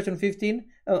 Can I interest in 15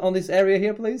 on this area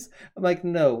here, please? I'm like,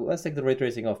 no. Let's take the ray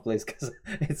tracing off, please, because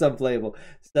it's unplayable.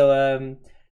 So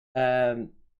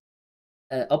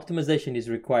optimization is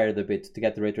required a bit to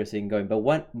get the ray tracing going, but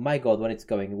when it's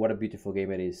going, what a beautiful game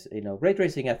it is. Ray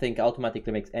tracing, I think,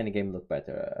 automatically makes any game look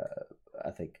better.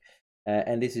 I think,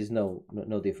 and this is no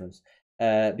difference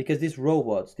because these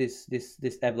robots, this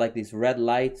have like this red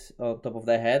light on top of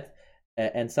their head,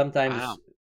 and sometimes, Wow.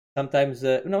 sometimes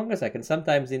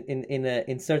sometimes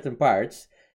in certain parts.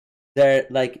 They're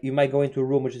like, you might go into a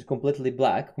room which is completely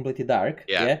black, completely dark,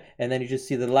 Yeah. and then you just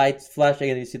see the lights flashing,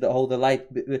 and you see the light,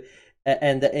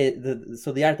 and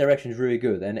so the art direction is really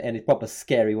good, and it's proper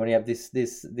scary when you have this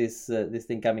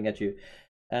thing coming at you.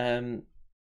 Sound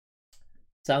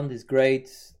is great,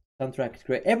 soundtrack is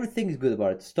great, everything is good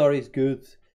about it. Story is good.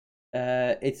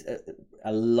 It's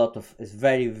it's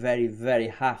very, very, very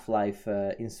Half-Life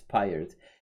inspired.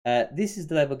 This is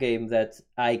the type of game that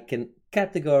I can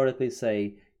categorically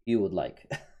say you would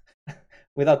like.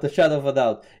 Without the shadow of a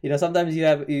doubt. Sometimes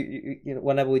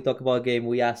whenever we talk about a game,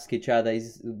 we ask each other,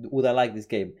 would I like this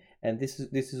game? And this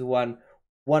is one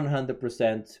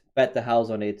 100% bet the house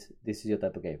on it. This is your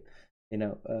type of game.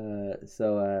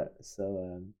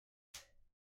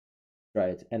 Try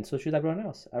it, and so should everyone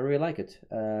else. I really like it.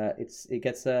 It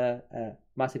gets a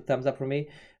massive thumbs up from me.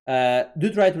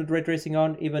 Do try it with ray tracing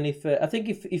on, even if I think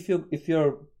if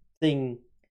your thing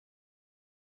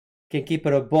can keep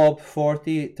it above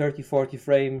 30, 40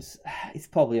 frames, it's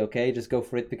probably okay. Just go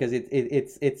for it, because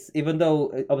it's even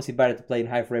though obviously better to play in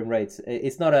high frame rates,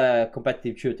 it's not a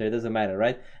competitive shooter. It doesn't matter,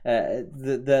 right?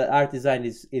 The art design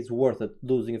is worth it,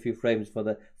 losing a few frames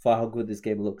for how good this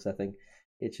game looks. I think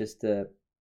it's just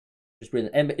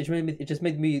brilliant, and it just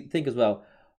made me think as well.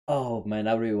 Oh man,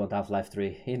 I really want Half-Life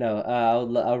 3. I would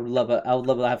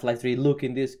love Half-Life 3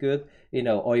 looking this good,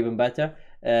 or even better,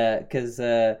 because.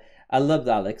 I loved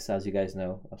Alex, as you guys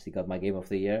know. Obviously, got my game of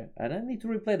the year, and I need to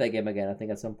replay that game again. I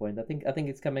think at some point. I think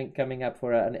it's coming up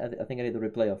for. I think I need a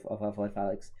replay of Half-Life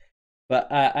Alex, but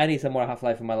I need some more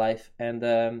Half-Life in my life, and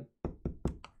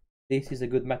this is a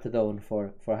good methadone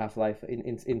for Half-Life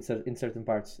in certain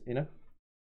parts, in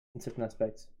certain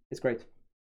aspects. It's great.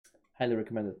 Highly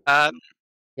recommended.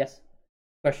 Yes.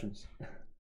 Questions?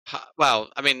 Well,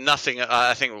 I mean, nothing.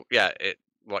 I think, yeah,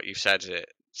 what you said,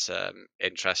 it's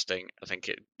interesting. I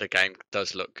think the game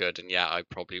does look good, and yeah, I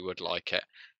probably would like it.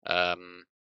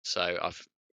 So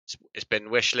it's been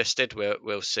wish listed.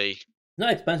 We'll see.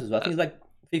 Not expensive. I think it's like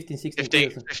 15,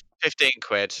 16 quid. 15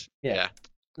 quid. Yeah.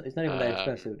 It's not even that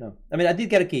expensive. No, I mean, I did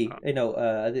get a key. Oh.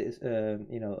 I did,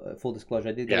 full disclosure,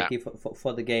 I did get a key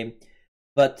for the game,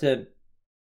 but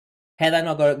had I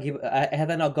not got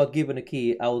given a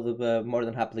key, I would have more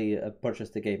than happily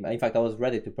purchased the game. In fact, I was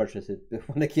ready to purchase it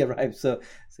when the key arrived. So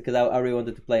because I really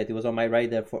wanted to play it, it was on my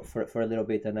radar for a little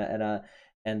bit, and a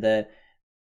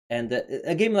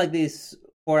game like this,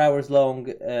 4 hours long.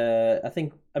 I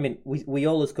think. I mean, we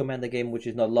always commend a game which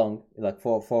is not long. Like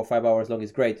 4 or 5 hours long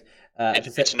is great.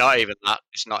 It's not even that.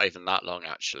 It's not even that long,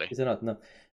 actually. Is it not? No.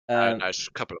 No, it's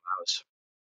a couple of hours.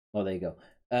 Oh, there you go.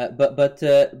 But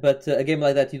a game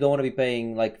like that, you don't want to be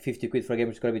paying like 50 quid for a game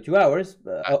which is going to be 2 hours.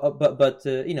 But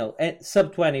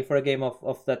sub 20 for a game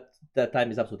of that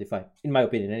time is absolutely fine, in my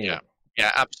opinion. Anyway.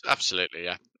 Yeah, absolutely.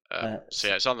 Yeah. So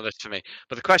yeah, it's on the list for me.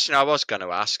 But the question I was going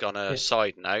to ask on a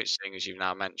side note, seeing as you've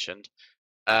now mentioned,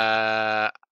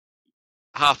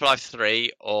 Half-Life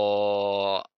 3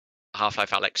 or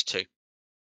Half-Life Alyx 2?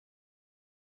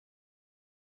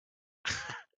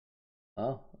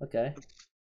 Oh, okay.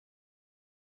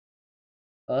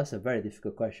 Oh, that's a very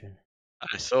difficult question.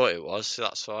 I thought it was, so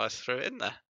that's why I threw it in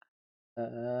there.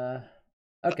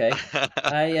 Okay.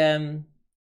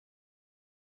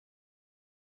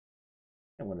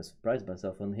 I want to surprise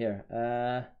myself on here.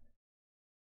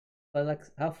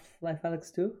 Half-Life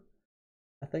Alyx 2?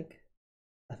 I think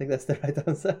that's the right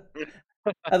answer.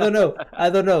 I don't know. I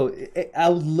would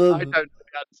love. I don't know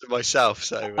the answer myself,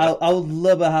 so I would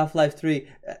love a Half-Life 3.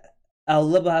 I'll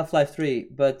love a Half-Life 3,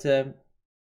 but no,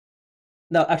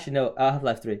 actually no,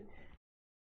 Half-Life 3.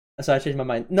 Sorry, I changed my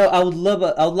mind. No, I would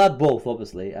love both.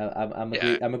 Obviously,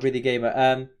 I'm a greedy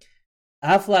gamer.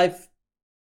 Half-Life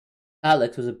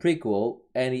Alyx was a prequel,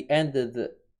 and he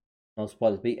ended. No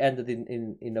spoilers, but he ended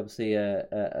in obviously a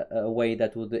way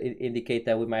that would indicate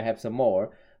that we might have some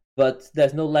more. But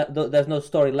there's no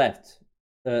story left.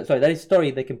 Sorry, there is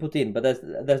story they can put in, but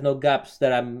there's no gaps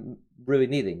that I'm really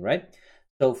needing, right?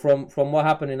 So from what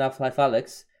happened in Half-Life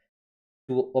Alyx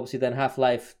to obviously then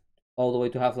Half-Life all the way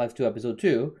to Half-Life 2 Episode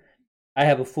 2, I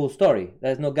have a full story.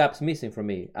 There's no gaps missing from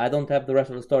me. I don't have the rest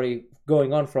of the story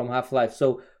going on from Half-Life.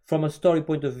 So from a story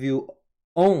point of view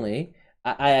only,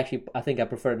 I think I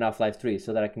prefer Half-Life 3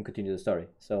 so that I can continue the story.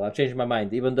 So I've changed my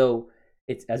mind, even though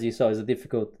it's, as you saw, is a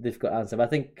difficult answer. But I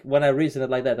think when I reason it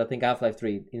like that, I think Half-Life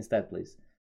 3 instead, please.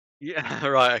 Yeah,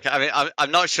 right. Okay. I mean, I'm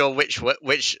not sure which.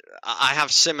 I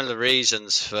have similar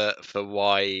reasons for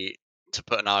why to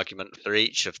put an argument for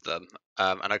each of them,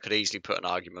 and I could easily put an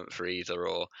argument for either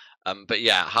or. But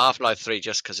yeah, Half-Life 3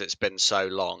 just because it's been so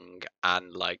long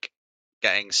and like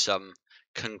getting some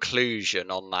conclusion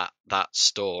on that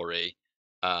story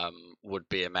would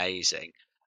be amazing.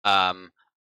 But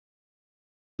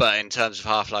in terms of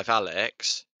Half-Life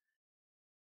Alyx,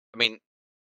 I mean,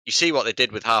 you see what they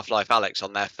did with Half-Life Alyx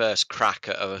on their first crack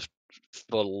at a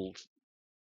full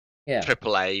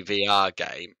AAA VR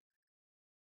game.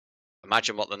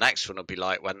 Imagine what the next one will be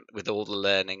like with all the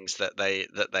learnings that they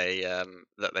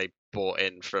brought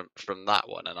in from that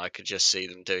one, and I could just see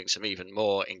them doing some even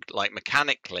more like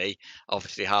mechanically.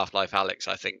 Obviously, Half-Life Alyx,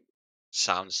 I think,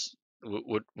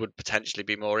 would potentially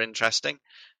be more interesting.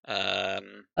 I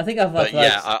think Half-Life.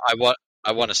 Yeah,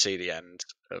 I want to see the end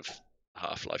of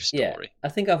Half-Life story. Yeah, I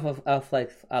think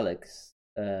Half-Life Alyx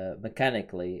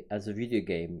mechanically as a video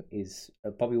game is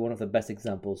probably one of the best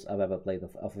examples I've ever played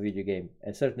of a video game,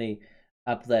 and certainly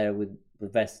up there with the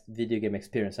best video game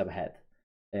experience I've had.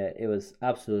 It was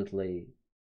absolutely,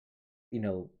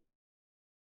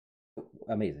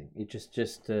 amazing. It just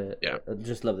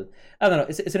loved it. I don't know.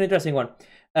 It's an interesting one,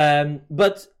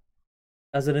 but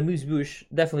as an amuse-bouche,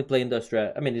 definitely play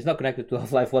Industria. I mean, it's not connected to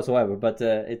Half-Life whatsoever, but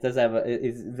it does have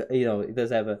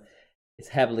it's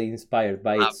heavily inspired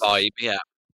by its vibe,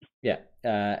 yeah,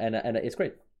 and it's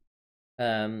great.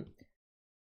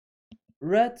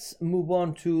 Let's move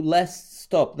on to Last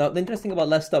Stop. Now, the interesting thing about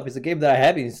Last Stop is a game that I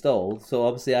have installed, so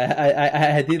obviously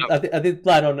I did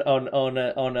plan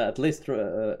on at least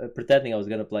pretending I was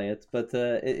going to play it, but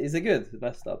it's a good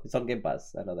Last Stop. It's on Game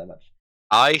Pass. I know that much.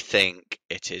 I think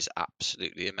it is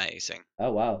absolutely amazing.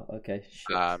 Oh wow! Okay.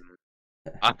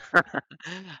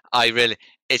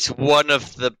 It's one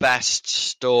of the best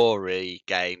story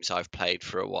games I've played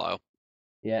for a while.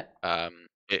 Yeah.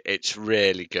 It's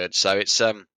really good. So it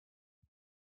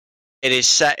is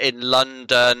set in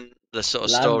London. The sort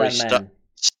of story London man.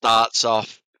 starts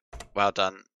off. Well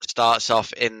done. Starts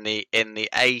off in the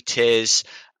 80s,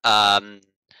 and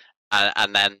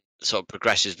then sort of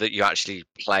progresses that you actually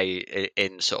play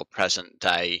in sort of present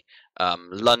day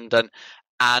London,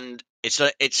 and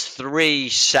it's three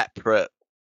separate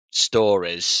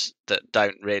stories that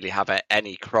don't really have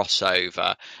any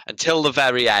crossover until the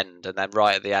very end, and then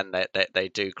right at the end they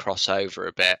do cross over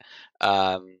a bit.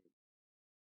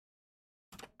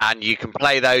 And you can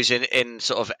play those in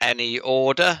sort of any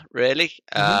order, really.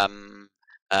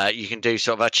 You can do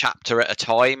sort of a chapter at a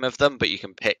time of them, but you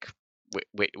can pick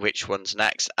which one's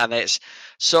next. And it's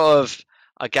sort of,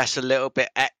 I guess, a little bit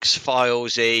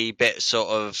X-Files-y, bit sort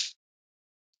of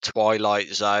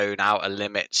Twilight Zone, Outer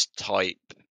Limits type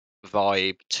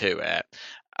vibe to it.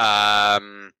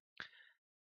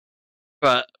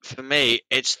 But for me,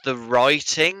 it's the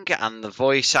writing and the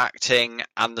voice acting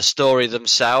and the story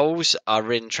themselves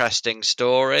are interesting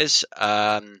stories.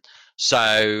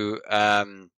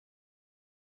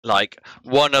 Like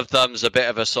one of them's a bit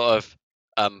of a sort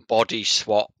of body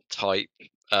swap type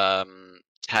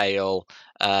tale.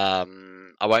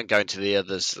 I won't go into the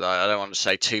others. I don't want to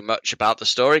say too much about the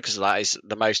story because that is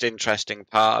the most interesting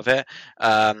part of it.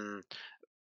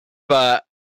 But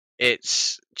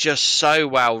it's just so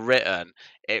well written.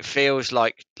 It feels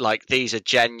like these are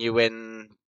genuine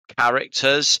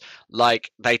characters.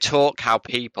 Like they talk how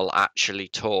people actually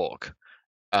talk,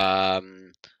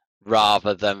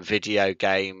 rather than video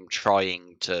game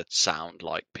trying to sound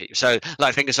like people. So,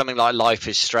 like, think of something like Life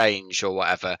is Strange or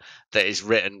whatever that is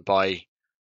written by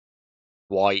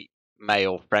white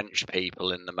male French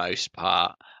people in the most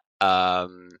part, or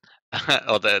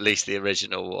that at least the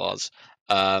original was.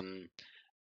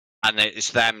 And it's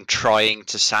them trying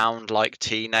to sound like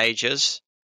teenagers.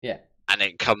 Yeah. And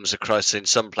it comes across in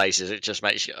some places, it just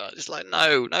makes you, it's like,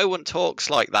 no one talks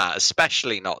like that,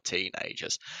 especially not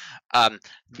teenagers.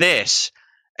 This,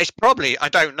 it's probably, I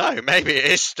don't know, maybe it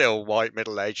is still white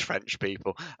middle-aged French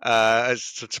people.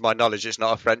 As to my knowledge, it's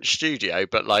not a French studio,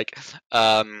 but like,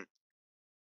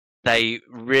 they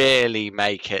really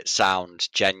make it sound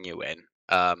genuine.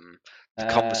 The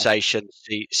conversations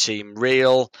seem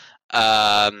real.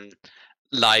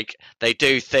 Like they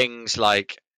do things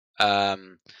like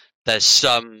there's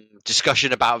some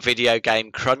discussion about video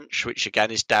game crunch, which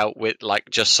again is dealt with, like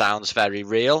just sounds very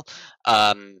real.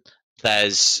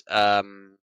 There's a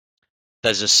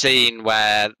scene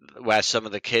where some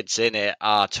of the kids in it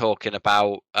are talking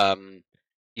about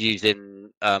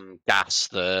using gas,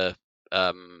 the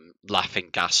laughing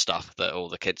gas stuff that all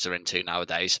the kids are into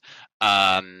nowadays.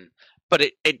 But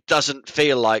it doesn't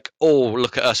feel like, oh,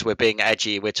 look at us, we're being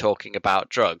edgy, we're talking about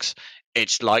drugs.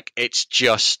 It's like it's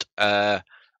just a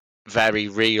very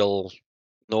real,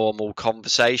 normal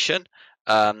conversation.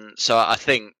 So I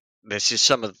think this is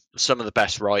some of the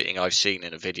best writing I've seen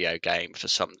in a video game for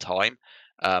some time.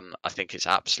 I think it's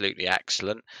absolutely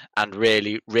excellent and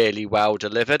really, really well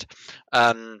delivered.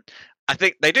 I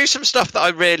think they do some stuff that I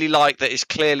really like that is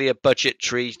clearly a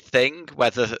budgetary thing,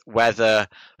 whether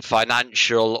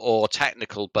financial or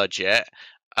technical budget,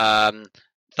 that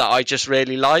I just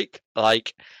really like.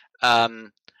 Like,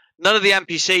 none of the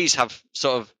NPCs have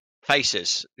sort of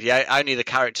faces. Yeah, only the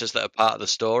characters that are part of the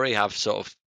story have sort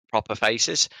of proper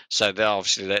faces. So they're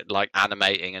obviously like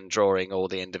animating and drawing all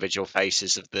the individual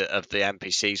faces of the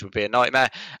NPCs would be a nightmare.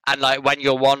 And like when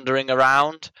you're wandering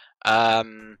around,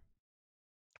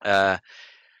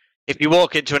 if you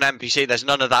walk into an NPC, there's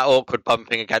none of that awkward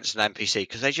bumping against an NPC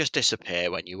because they just disappear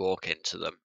when you walk into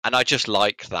them. And I just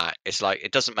like that. It's like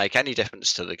it doesn't make any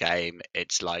difference to the game.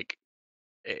 It's like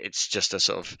it's just a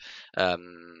sort of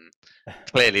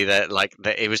clearly that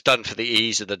it was done for the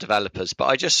ease of the developers. But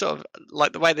I just sort of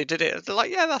like the way they did it. They're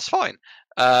like, yeah, that's fine.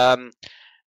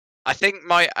 I think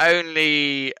my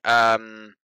only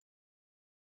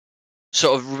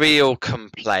sort of real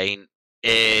complaint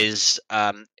is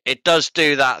it does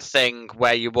do that thing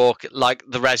where you walk, like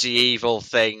the Resi Evil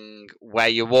thing, where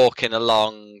you're walking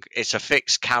along, it's a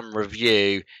fixed camera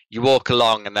view, you walk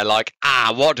along and they're like,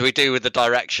 what do we do with the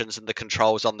directions and the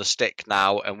controls on the stick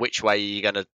now, and which way are you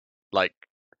going to like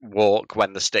walk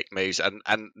when the stick moves,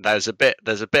 and there's a bit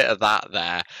of that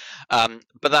there,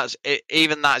 but that's it,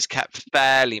 even that's kept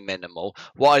fairly minimal.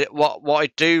 What I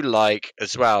do like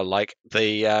as well, like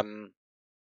the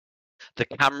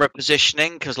camera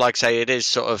positioning, because like I say, it is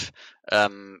sort of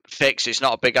fixed. It's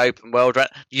not a big open world.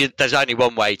 There's only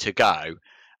one way to go.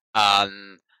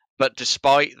 But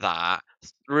despite that,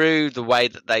 through the way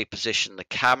that they position the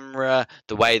camera,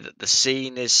 the way that the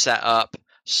scene is set up,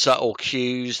 subtle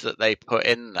cues that they put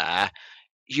in there,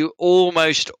 you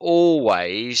almost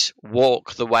always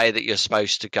walk the way that you're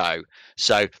supposed to go.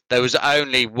 So there was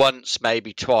only once,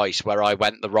 maybe twice, where I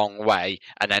went the wrong way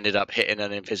and ended up hitting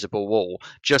an invisible wall.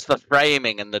 Just the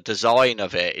framing and the design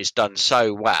of it is done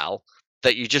so well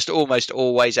that you just almost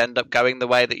always end up going the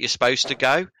way that you're supposed to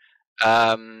go.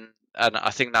 And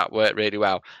I think that worked really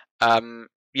well.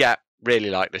 Yeah, really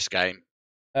like this game.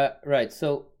 Right.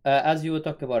 So as you were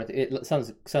talking about it, it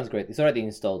sounds great. It's already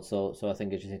installed, so I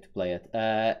think you just need to play it.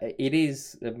 It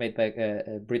is made by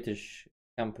a British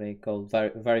company called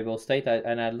Variable State,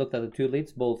 and I looked at the two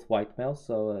leads, both white males.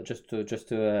 So just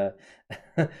to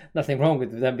nothing wrong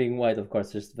with them being white, of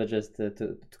course. Just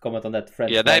to comment on that.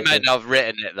 French. Yeah, they might not have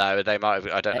written it though. They might have.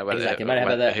 I don't know whether Exactly.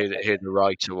 who the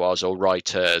writer was or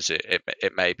writers.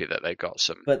 It may be that they got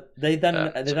some. But they done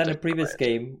a different previous writers.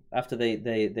 game after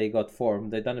they got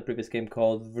formed. They done a previous game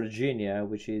called Virginia,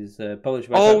 which is published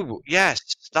by. Oh yes,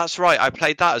 that's right. I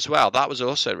played that as well. That was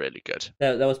also really good.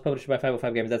 That was published by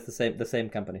 505 Games. That's the same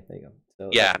company. There you go. So,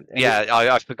 Yeah, yeah.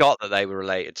 I forgot that they were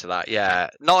related to that. Yeah,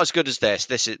 not as good as this.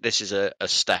 This is a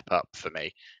step up for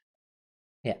me.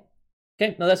 Yeah.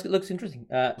 Okay. No, that looks interesting.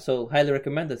 So highly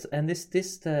recommend it. And this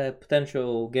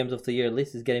potential games of the year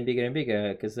list is getting bigger and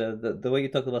bigger because the way you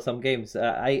talked about some games,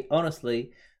 I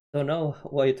honestly don't know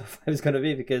what your top 5 is going to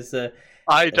be because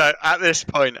I don't at this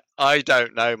point. I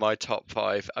don't know my top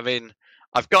 5. I mean,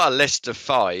 I've got a list of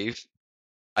 5.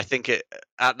 I think it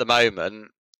at the moment.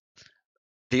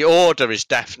 The order is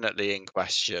definitely in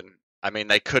question. I mean,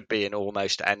 they could be in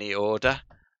almost any order.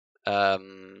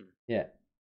 Yeah.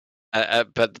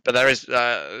 But there is.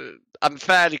 I'm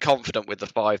fairly confident with the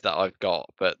 5 that I've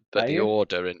got, but the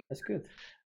order in That's good.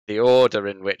 The order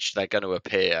in which they're going to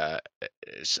appear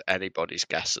is anybody's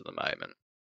guess at the moment.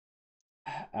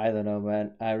 I don't know,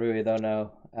 man. I really don't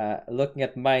know. Looking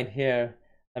at mine here,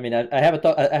 I mean, I have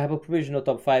a provisional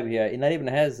top 5 here. It not even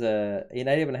has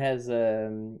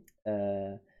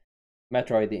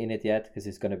Metroid in it yet because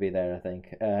it's going to be there. I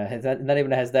think it not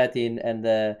even has that in,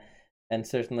 and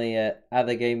certainly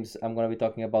other games I'm going to be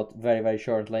talking about very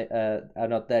shortly are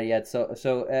not there yet. So this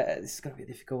is going to be a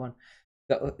difficult one.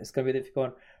 It's going to be a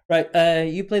difficult one. Right,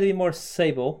 you played a bit more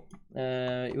Sable.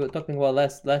 You were talking about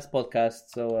last podcast.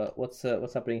 So what's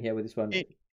happening here with this one?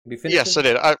 Yes, I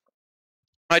did.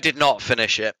 I did not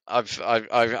finish it.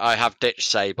 I have ditched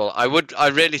Sable. I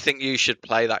really think you should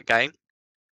play that game.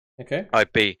 Okay.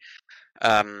 I'd be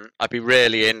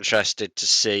really interested to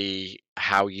see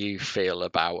how you feel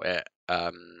about it.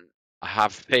 I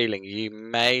have a feeling you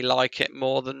may like it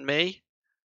more than me.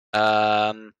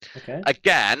 Okay.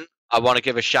 Again, I want to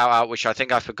give a shout out, which I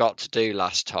think I forgot to do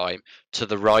last time, to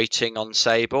the writing on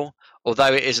Sable.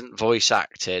 Although it isn't voice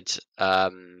acted,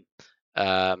 the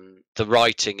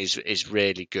writing is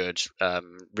really good,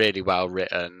 really well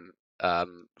written,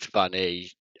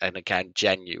 funny, and again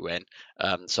genuine.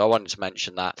 So I wanted to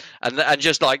mention that, and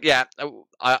just like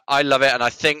I love it, and I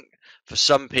think for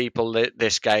some people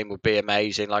this game would be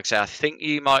amazing. Like I say, I think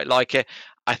you might like it.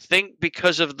 I think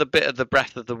because of the bit of the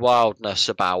Breath of the Wildness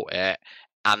about it,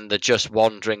 and the just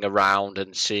wandering around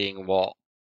and seeing what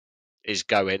is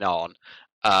going on.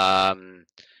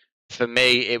 For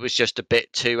me, it was just a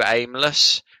bit too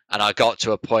aimless, and I got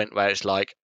to a point where it's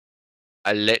like,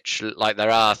 I literally like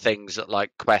there are things that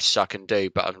like quests I can do,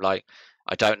 but I'm like,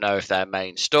 I don't know if they're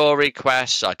main story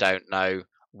quests. I don't know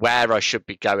where I should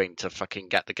be going to fucking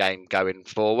get the game going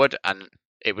forward, and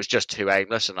it was just too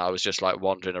aimless, and I was just like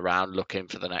wandering around looking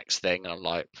for the next thing, and I'm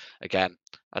like, again,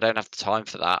 I don't have the time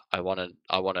for that. I want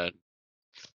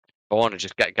to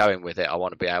just get going with it. I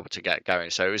want to be able to get going.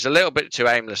 So it was a little bit too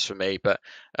aimless for me, but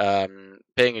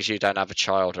being as you don't have a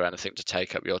child or anything to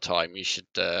take up your time, you should.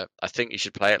 I think you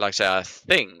should play it. Like I say, I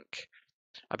think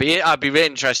I'd be really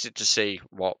interested to see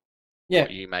what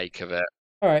you make of it.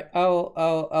 All right,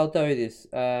 I'll tell you this,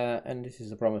 and this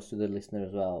is a promise to the listener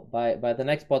as well. By the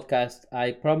next podcast,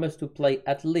 I promise to play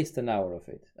at least an hour of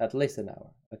it. At least an hour.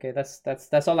 Okay,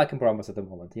 that's all I can promise at the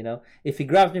moment. You know, if he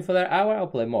grabs me for that hour, I'll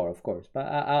play more, of course. But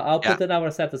I'll put an hour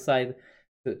set aside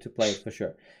to play it for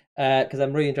sure, because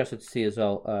I'm really interested to see as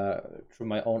well through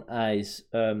my own eyes.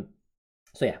 So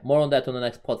yeah, more on that on the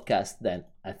next podcast. Then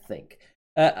I think.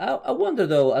 I wonder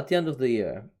though, at the end of the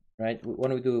year. Right,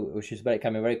 when we do, which is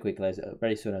coming very quickly,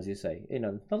 very soon, as you say. You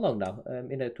know, not long now.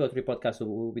 In 2 or 3 podcasts,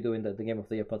 we'll be doing the Game of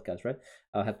the Year podcast, right?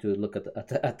 I'll have to look at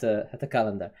the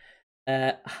calendar.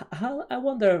 I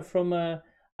wonder from our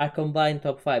combined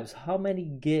top 5s, how many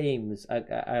games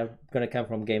are going to come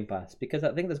from Game Pass? Because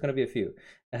I think there's going to be a few.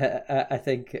 I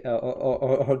think,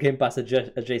 or Game Pass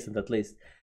adjacent at least.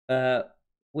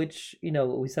 which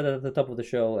we said it at the top of the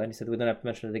show, and he said we don't have to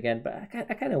mention it again. But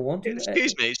I kind of want to.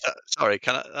 Excuse me, sorry.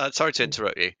 Can I? Sorry to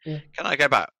interrupt you. Yeah. Can I go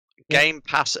back? Yeah. Game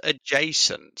Pass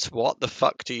adjacent. What the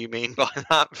fuck do you mean by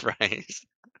that phrase?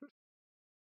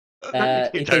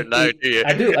 You don't know, do you?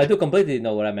 I do completely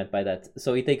know what I meant by that.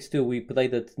 So It Takes Two, we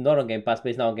played it not on Game Pass, but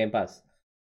it's now on Game Pass.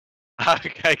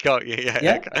 Okay, got you.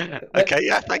 Yeah. Okay.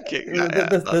 Yeah. Thank you.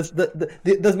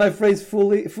 Does my phrase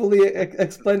fully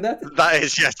explain that? That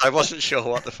is, yes. I wasn't sure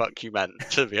what the fuck you meant,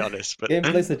 to be honest. But Game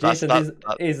Pass adjacent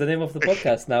is the name of the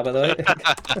podcast now, by the way.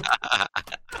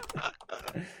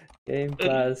 Game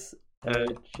Pass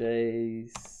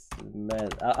adjacent.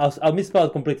 I'll misspell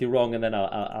it completely wrong, and then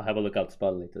I'll have a look out to spell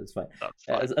it later. It's fine.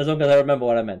 As long as I remember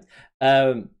what I meant.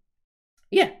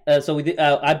 So we did.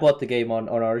 I bought the game on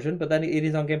Origin, but then it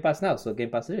is on Game Pass now. So Game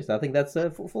Pass it is. I think that's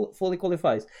fully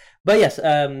qualifies. But yes,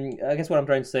 I guess what I'm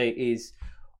trying to say is,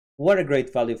 what a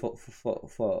great value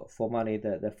for money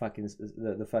the fucking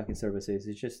service is.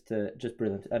 It's just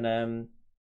brilliant. And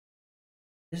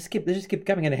they just keep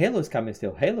coming, and Halo's coming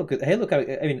still. Halo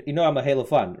coming. I mean, I'm a Halo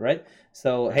fan, right?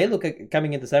 So Halo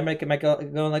coming in December,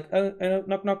 going like,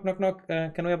 knock,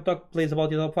 can we have a talk, please, about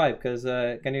your top 5? Because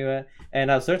can you? And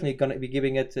I'm certainly gonna be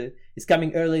giving it. It's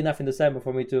coming early enough in December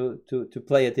for me to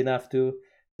play it enough to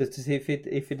see if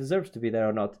it deserves to be there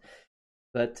or not.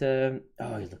 But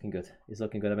he's looking good.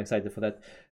 I'm excited for that.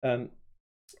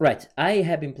 Right, I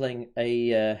have been playing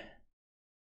a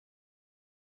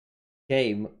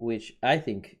game which I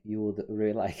think you would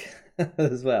really like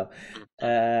as well,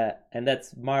 and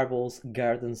that's Marvel's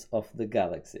Guardians of the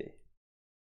Galaxy.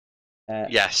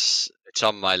 Yes, it's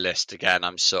on my list again.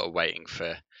 I'm sort of waiting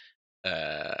for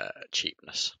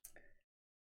cheapness.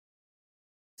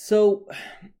 So,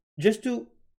 just to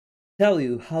tell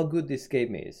you how good this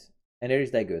game is, and it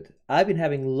is that good, I've been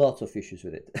having lots of issues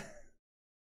with it.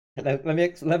 Let me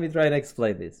try and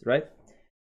explain this, right?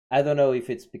 I don't know if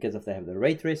it's because they have the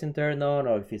ray tracing turned on,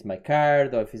 or if it's my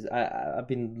card, or if it's I've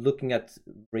been looking at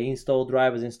reinstalled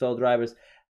drivers, installed drivers,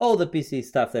 all the PC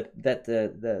stuff that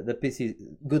the PC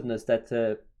goodness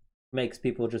that makes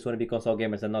people just want to be console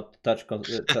gamers and not touch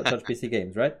PC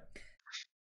games, right?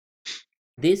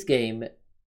 This game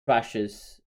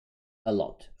crashes a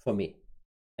lot for me.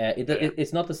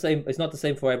 It's not the same. It's not the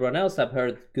same for everyone else. I've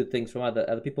heard good things from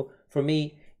other people. For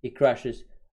me, it crashes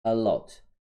a lot.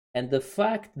 And the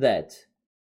fact that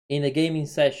in a gaming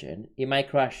session it might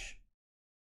crash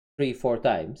 3-4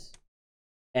 times,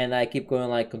 and I keep going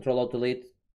like Control Alt Delete,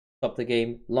 stop the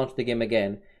game, launch the game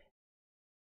again,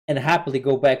 and happily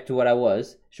go back to what I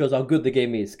was, shows how good the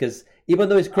game is. Because even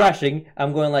though it's crashing,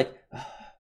 I'm going like,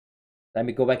 let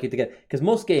me go back it again. Because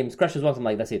most games crashes once, I'm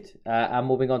like, that's it. I'm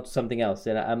moving on to something else,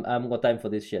 and I'm got time for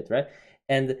this shit, right?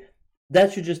 And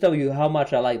that should just tell you how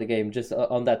much I like the game, just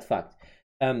on that fact.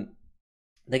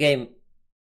 The game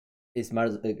is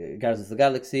Guardians of the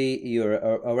Galaxy. You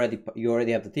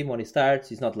already have the team when it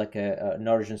starts. It's not like an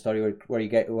origin story where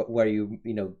you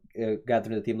gather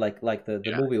the team like the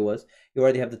movie was. You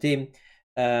already have the team,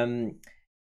 and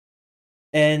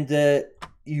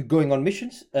you're going on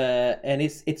missions. And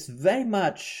it's very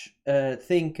much Mass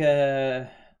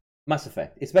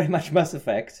Effect. It's very much Mass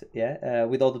Effect,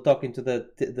 with all the talking to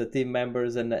the team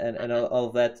members and all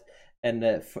of that,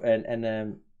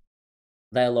 and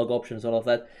dialogue options, all of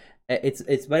that.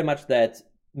 It's very much that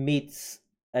meets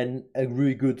a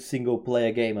really good single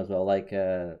player game as well, like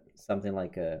something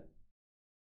like I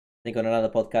think on another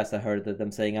podcast I heard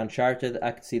them saying Uncharted.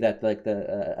 I could see that, like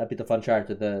a bit of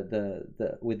Uncharted,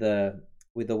 with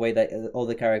the way that all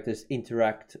the characters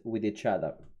interact with each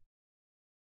other.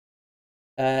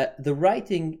 The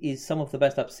writing is some of the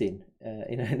best I've seen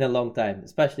in a long time,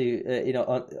 especially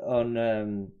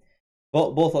on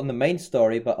both on the main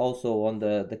story, but also on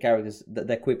the characters,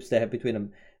 the quips they have between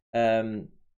them.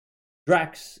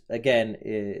 Drax again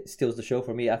steals the show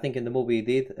for me. I think in the movie he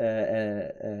did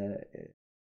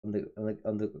on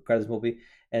the Guardians movie,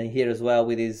 and here as well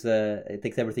with his it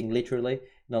takes everything literally.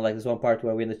 Like there's one part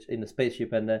where we're in the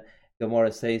spaceship and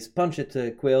Gamora says, "Punch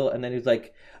it, Quill," and then he's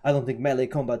like, "I don't think melee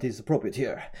combat is appropriate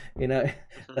here."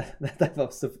 That type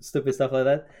of stupid stuff like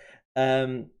that.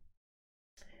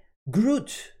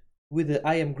 Groot. With the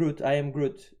I am Groot,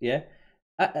 yeah.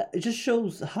 It just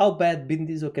shows how bad Vin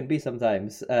Diesel can be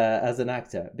sometimes as an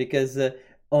actor. Because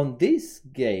on this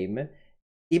game,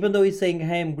 even though he's saying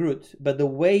I am Groot, but the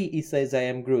way he says I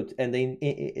am Groot, and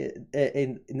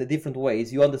in the different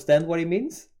ways, you understand what he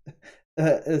means.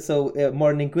 So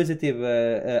more an inquisitive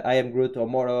I am Groot, or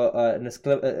more an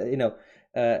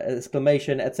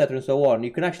exclamation, etc., and so on.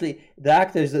 You can actually, the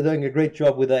actors are doing a great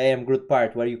job with the I am Groot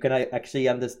part, where you can actually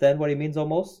understand what he means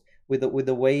almost with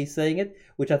the way he's saying it,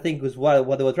 which I think was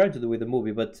what they were trying to do with the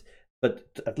movie. But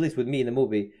at least with me in the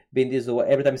movie, Vin Diesel,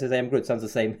 every time he says "I am Groot," sounds the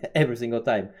same every single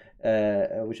time,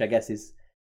 which I guess is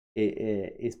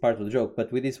part of the joke.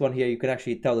 But with this one here, you can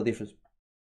actually tell the difference.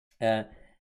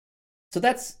 So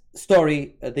that's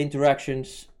story, the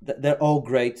interactions, they're all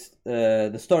great.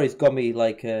 The story's got me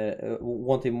like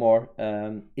wanting more.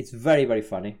 It's very, very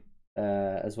funny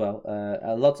as well.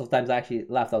 Lots of times I actually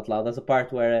laughed out loud. There's a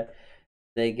part where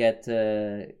they get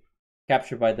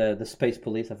captured by the space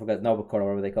police. I forgot, Novacor or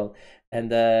whatever they call it. And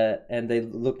they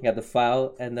looking at the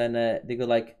file, and then they go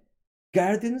like,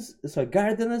 Guardians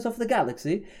of the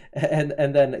Galaxy,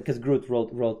 and then because Groot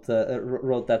wrote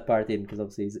that part in, because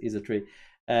obviously he's a tree.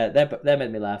 That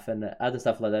made me laugh, and other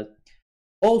stuff like that.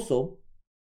 Also,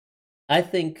 I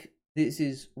think this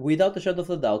is, without a shadow of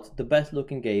a doubt, the best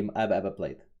looking game I've ever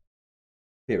played.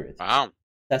 Period. Wow.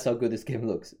 That's how good this game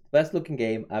looks. Best looking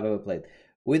game I've ever played.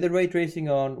 With the ray tracing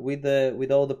on, with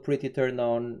all the pretty turned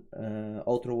on,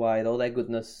 ultra wide, all that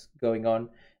goodness going on,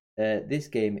 this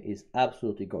game is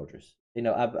absolutely gorgeous. You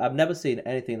know, I've never seen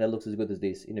anything that looks as good as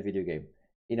this in a video game.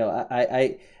 You know,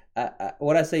 I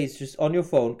what I say is just on your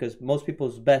phone, because most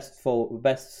people's best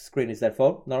screen is their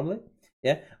phone normally.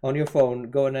 Yeah, on your phone,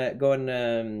 go on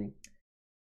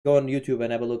YouTube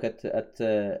and have a look at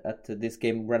this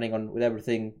game running on with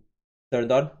everything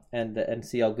turned on, and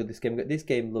see how good this game. This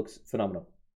game looks phenomenal.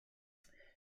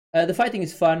 The fighting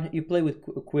is fun. You play with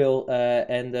Quill,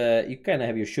 and you kind of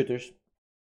have your shooters,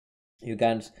 your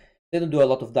guns. They don't do a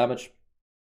lot of damage.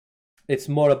 It's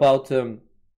more about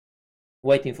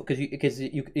waiting for, because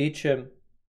each of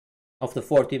the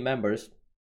 4 team members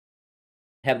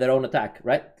have their own attack,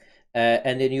 right?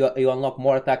 And then you unlock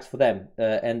more attacks for them,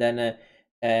 and then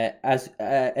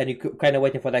and you kind of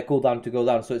waiting for that cooldown to go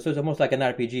down. So it's almost like an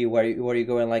RPG where you're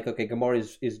going like, okay, Gamora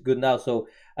is good now, so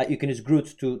you can use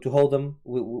Groot to hold them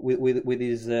with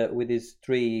his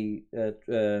 3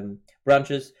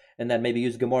 branches, and then maybe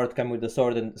use Gamora to come with the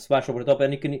sword and smash over the top,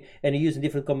 and you use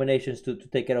different combinations to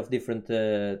take care of different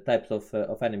types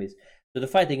of enemies. So the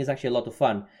fighting is actually a lot of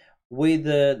fun with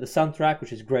the soundtrack,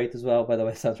 which is great as well. By the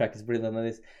way, soundtrack is brilliant on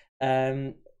this.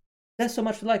 There's so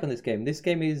much to like on this game. This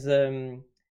game is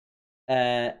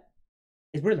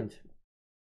brilliant.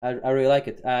 I really like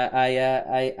it.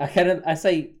 I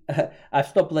say I've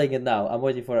stopped playing it now. I'm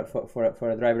waiting for an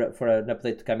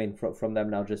update to come in from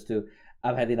them now.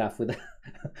 I've had enough with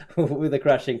with the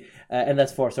crashing, and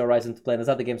that's Forza Horizon to play. And there's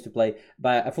other games to play,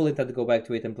 but I fully intend to go back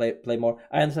to it and play more.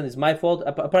 I understand it's my fault.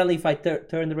 Apparently, if I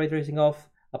turn the ray tracing off,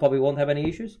 I probably won't have any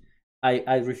issues.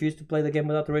 I refuse to play the game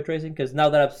without the ray tracing, because now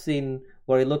that I've seen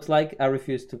what it looks like, I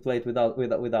refuse to play it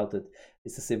without it.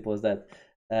 It's as simple as that.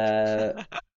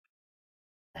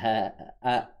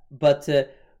 But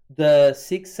the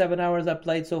 6-7 hours I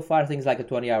played so far, I think it's like a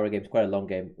 20-hour game. It's quite a long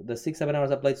game. The 6-7 hours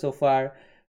I played so far,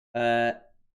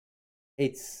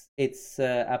 it's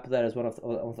up there as one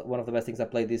of the best things I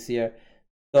played this year.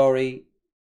 Story,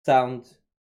 sound,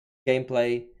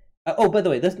 gameplay. Oh, by the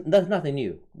way, there's nothing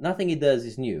new. Nothing it does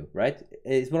is new, right?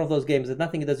 It's one of those games that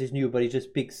nothing it does is new, but it just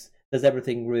does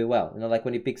everything really well. You know, like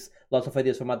when he picks lots of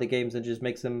ideas from other games and just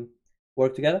makes them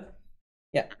work together.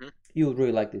 Yeah, you'll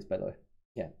really like this, by the way.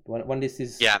 Yeah, when this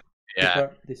is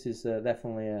cheaper, this is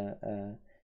definitely to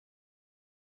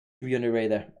be on the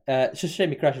radar. It's just a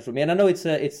shame it crashes for me, and I know it's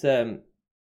a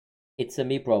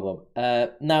me problem.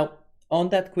 Now on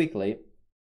that quickly,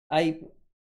 I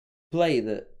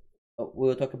played. We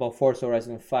were talking about Forza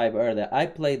Horizon 5 earlier. I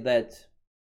played that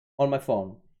on my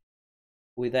phone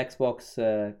with Xbox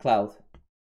Cloud.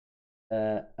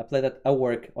 I played that at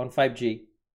work on 5G,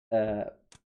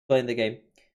 playing the game.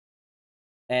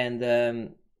 And I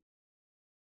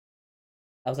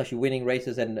was actually winning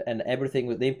races, and everything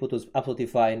with the input was absolutely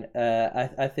fine.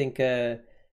 I think...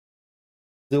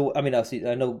 obviously,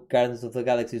 I know Guardians of the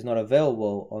Galaxy is not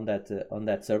available on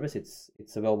that service.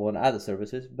 It's available on other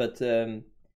services, but...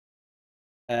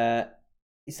 it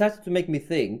started to make me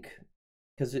think,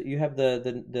 because you have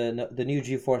the new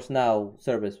GeForce Now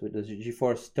service with the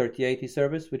GeForce 3080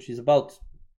 service, which is about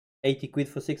 80 quid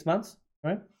for 6 months,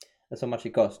 right? That's how much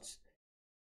it costs.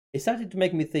 It started to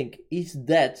make me think: is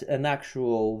that an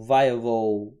actual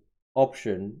viable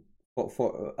option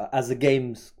for as a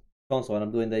games console? And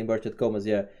I'm doing the inverted commas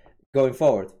here, going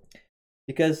forward,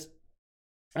 because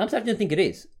I'm starting to think it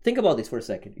is. Think about this for a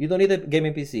second. You don't need a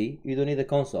gaming PC. You don't need a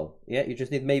console. Yeah, you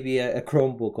just need maybe a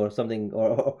Chromebook or something,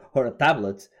 or a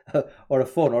tablet, or a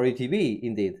phone, or a TV.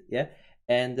 Indeed, yeah.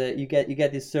 And you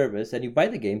get this service, and you buy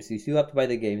the games. You still have to buy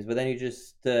the games, but then you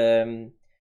just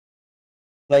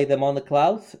play them on the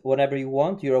cloud whenever you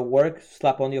want. You're at work,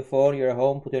 slap on your phone. You're at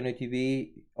home, put it on your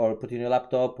TV or put it on your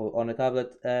laptop or on a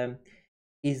tablet.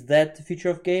 Is that the future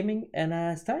of gaming? And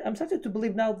I'm starting to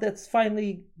believe now that's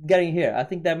finally getting here. I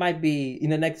think that might be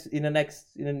in the next,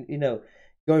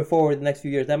 going forward the next few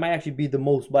years, that might actually be the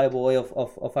most viable way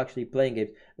of actually playing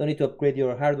it. Don't need to upgrade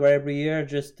your hardware every year.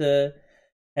 Just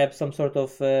have some sort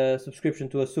of subscription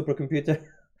to a supercomputer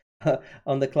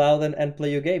on the cloud and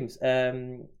play your games.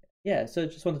 Yeah, so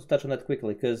just wanted to touch on that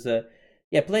quickly because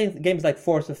playing games like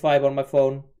Forza 5 on my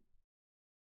phone.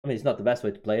 I mean, it's not the best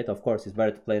way to play it. Of course, it's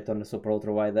better to play it on a super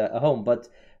ultra wide at home. But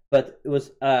it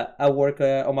was I work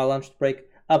on my lunch break,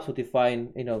 absolutely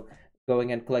fine.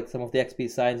 Going and collect some of the XP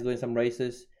signs, doing some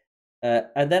races,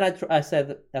 and then I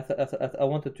said I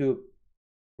wanted to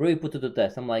really put it to the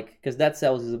test. I'm like, because Dead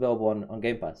Cells is available on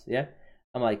Game Pass. Yeah,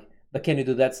 I'm like, but can you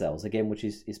do Dead Cells, a game which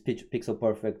is pixel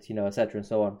perfect, etc. and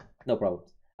so on? No problem.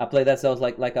 I play Dead Cells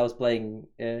like I was playing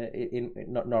in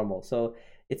not normal. So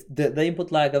it's the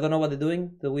input lag. I don't know what they're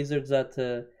doing. The wizards at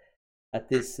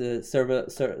this server,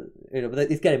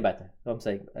 but it's getting better. I'm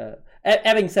saying.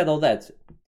 Having said all that,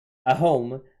 at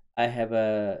home I have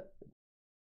a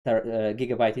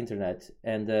gigabyte internet,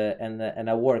 and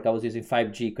at work I was using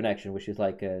 5G connection, which is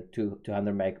like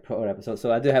 200 meg per whatever.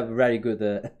 So I do have very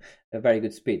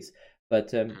good speeds.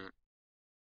 But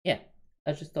yeah,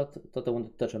 I just thought I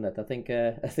wanted to touch on that. I think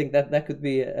that could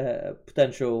be a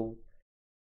potential.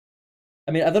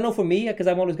 I mean, I don't know for me, because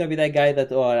I'm always going to be that guy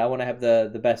that I want to have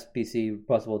the best PC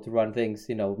possible to run things,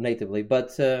 natively.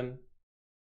 But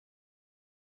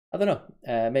I don't know.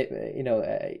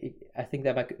 Maybe, I think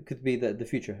that could be the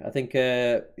future. I think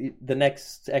the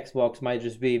next Xbox might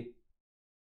just be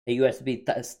a USB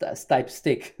type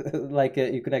stick, like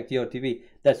you connect to your TV.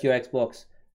 That's your Xbox.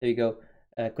 There you go,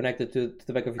 connected to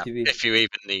the back of your TV. If you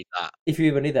even need that. If you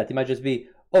even need that, it might just be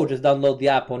just download the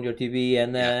app on your TV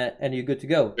and you're good to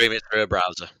go. Stream it through a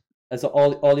browser. And so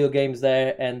all your games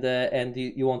there, and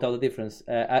you won't tell the difference.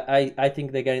 I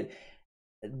think they get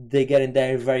in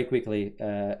there very quickly.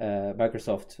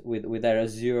 Microsoft with their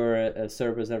Azure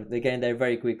servers, they get in there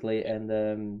very quickly,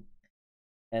 and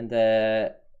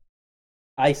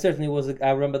I certainly was. I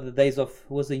remember the days of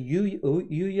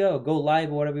Yuya or Go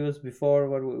Live or whatever it was before.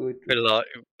 Go Live.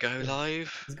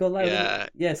 Go Live.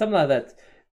 Yeah, something like that.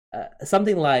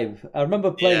 Something live. I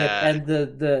remember playing it, and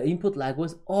the input lag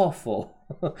was awful.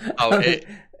 I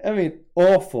mean,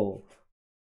 awful.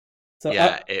 So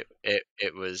it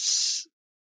was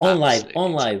on live.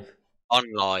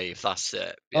 That's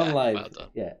it. Yeah, on live. Well done.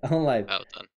 Yeah, on live. Well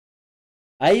done.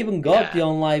 I even got the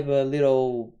on live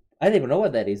little. I don't even know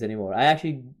what that is anymore. I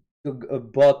actually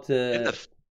bought in the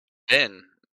bin.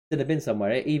 In the bin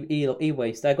somewhere.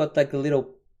 E-waste. I got like a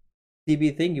little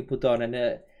TV thing you put on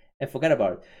and forget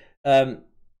about it.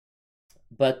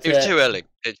 But it was too early.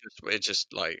 It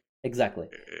just like exactly.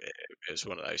 It was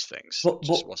one of those things. It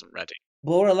just wasn't ready.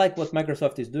 But I like what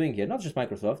Microsoft is doing here. Not just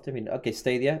Microsoft. I mean, okay,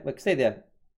 Stadia. Like Stadia.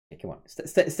 Come on,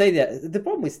 Stadia. The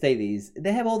problem with Stadia is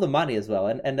they have all the money as well,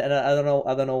 and I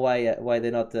don't know why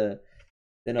they're not. I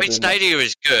mean, Stadia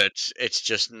is good. It's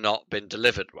just not been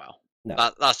delivered well. No.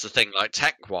 That's the thing. Like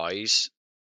tech-wise,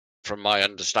 from my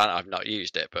understanding, I've not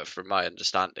used it, but from my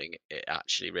understanding, it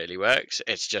actually really works.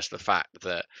 It's just the fact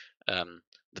that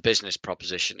the business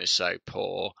proposition is so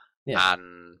poor,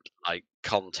 and like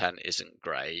content isn't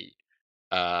great,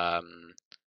 messaging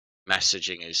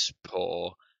is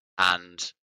poor,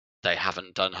 and they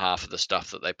haven't done half of the stuff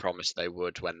that they promised they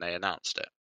would when they announced it.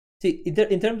 See,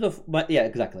 in terms of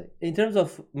exactly. In terms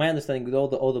of my understanding with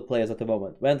all the players at the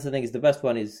moment, my understanding is the best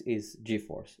one is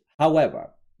GeForce.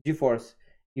 However, GeForce,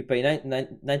 you pay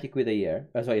 90 quid a year.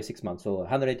 Sorry, 6 months, so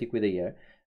 180 quid a year.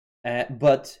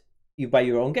 But you buy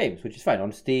your own games, which is fine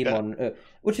on Steam,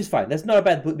 which is fine. That's not a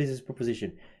bad business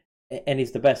proposition, and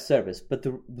it's the best service. But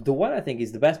the one I think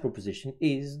is the best proposition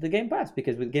is the Game Pass,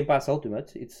 because with Game Pass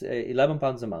Ultimate, it's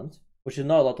 £11 a month, which is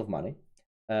not a lot of money.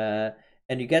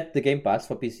 And you get the Game Pass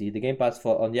for PC, the Game Pass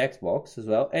on the Xbox as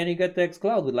well, and you get the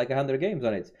xCloud with like 100 games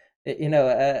on it.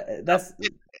 That's.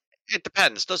 It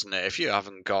depends, doesn't it? If you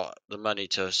haven't got the money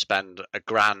to spend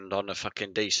 £1,000 on a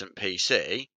fucking decent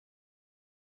PC,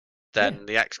 then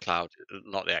the xCloud,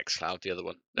 not the xCloud, the other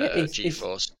one,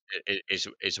 GeForce,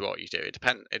 is what you do. It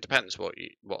depends what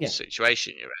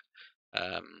situation you're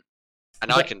in.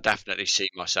 And I can definitely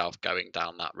see myself going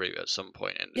down that route at some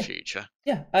point in the future.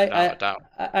 Yeah,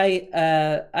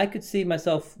 I could see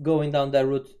myself going down that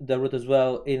route as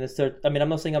well. In a certain, I mean, I'm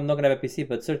not saying I'm not gonna have a PC,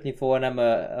 but certainly for when I'm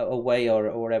away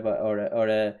or whatever,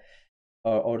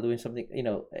 or doing something,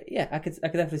 I could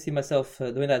definitely see myself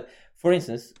doing that. For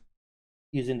instance,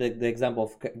 using the example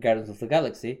of Guardians of the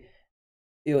Galaxy,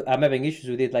 I'm having issues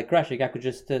with it, like crashing. I could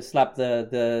just slap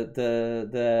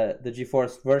the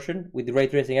GeForce version with the ray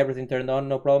tracing, everything turned on,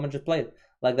 no problem, and just play it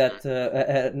like that,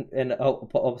 and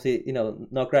obviously,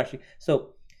 no crashing.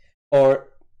 So, or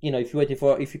if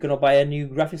if you cannot buy a new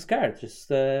graphics card, just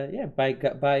buy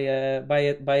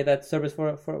that service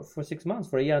for 6 months,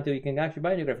 for a year, until you can actually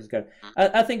buy a new graphics card.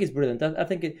 I think it's brilliant. I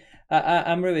think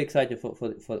I'm really excited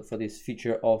for this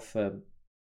feature of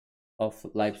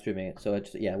live streaming. So I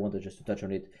wanted just to touch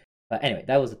on it. Anyway,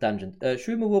 that was a tangent. Should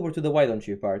we move over to the why don't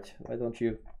you part? Why don't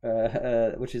you,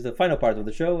 which is the final part of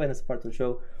the show, and it's part of the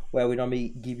show where we normally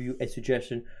give you a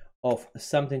suggestion of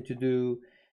something to do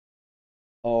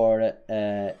or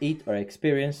eat or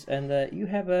experience, and you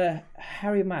have a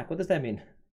Harry Mack. What does that mean?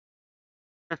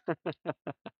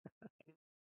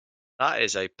 That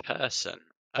is a person.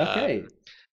 Okay.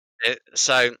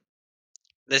 So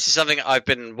this is something I've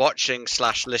been watching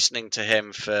 / listening to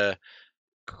him for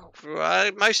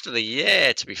most of the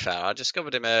year, to be fair. I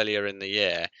discovered him earlier in the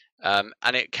year,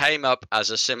 and it came up as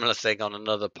a similar thing on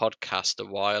another podcast a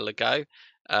while ago.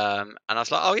 And I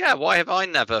was like, oh yeah, why have I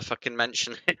never fucking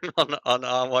mentioned him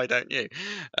on Why Don't You?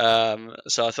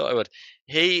 So I thought I would.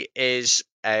 He is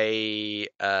he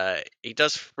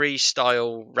does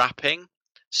freestyle rapping.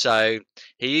 So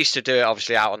he used to do it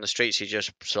obviously out on the streets. He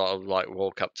just sort of like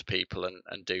walk up to people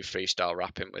and do freestyle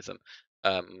rapping with them.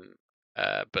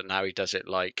 But now he does it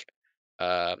like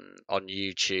on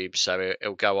YouTube. So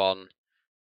it'll go on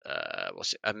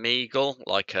what's it, Omegle,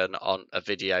 like on a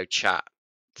video chat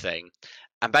thing.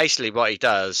 And basically what he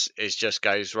does is just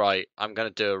goes, right, I'm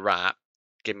going to do a rap,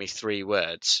 give me 3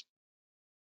 words,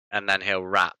 and then he'll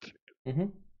rap,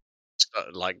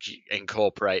 like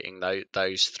incorporating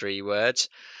those 3 words.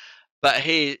 But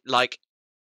he, like,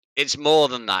 it's more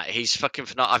than that. He's fucking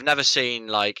phenomenal. I've never seen,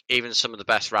 like, even some of the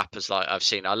best rappers like I've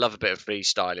seen. I love a bit of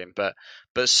freestyling, but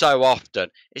so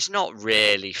often it's not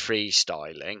really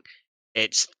freestyling.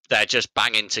 They're just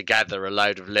banging together a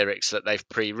load of lyrics that they've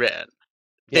pre-written.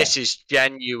 Yeah. This is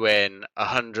genuine,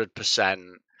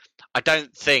 100%. I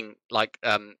don't think, like,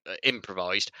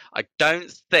 improvised. I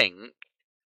don't think,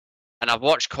 and I've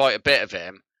watched quite a bit of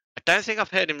him, I don't think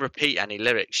I've heard him repeat any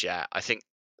lyrics yet. I think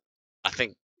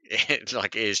it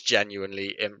like is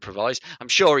genuinely improvised. I'm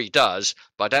sure he does,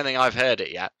 but I don't think I've heard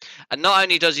it yet. And not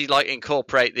only does he like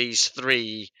incorporate these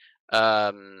 3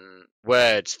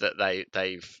 words that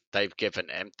they've given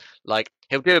him, like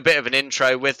he'll do a bit of an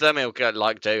intro with them. He'll go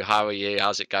like, do how are you,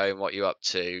 how's it going, what you up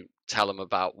to, tell them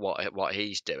about what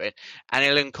he's doing, and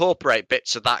he'll incorporate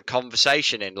bits of that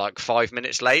conversation in like 5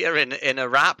 minutes later in a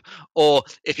rap. Or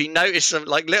if you notice some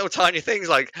like little tiny things,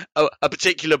 like a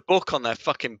particular book on their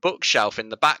fucking bookshelf in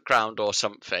the background or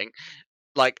something,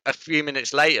 like a few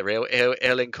minutes later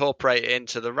he'll incorporate it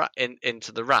into the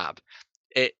rap.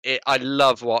 I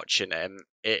love watching him.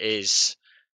 It is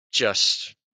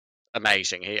just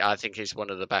amazing. I think he's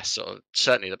one of the best,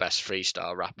 certainly the best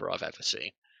freestyle rapper I've ever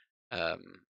seen. I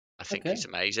think he's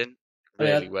amazing.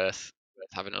 Really worth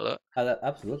having a look.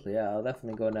 Absolutely, yeah. I'll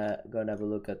definitely go and have a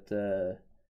look at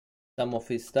some of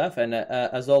his stuff. And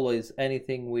as always,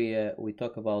 anything we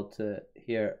talk about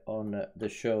here on the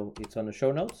show, it's on the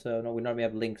show notes. So we normally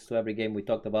have links to every game we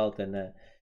talked about, and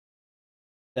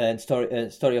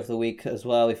story of the week as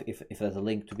well, if there's a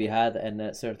link to be had,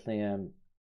 and certainly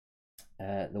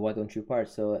the Why Don't You part.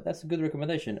 So that's a good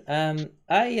recommendation. I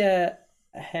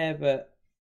have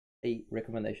a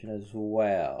recommendation as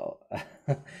well.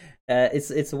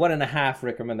 It's 1.5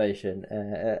 recommendation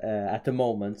at the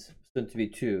moment, soon to be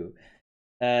 2.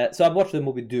 So I watched the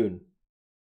movie Dune,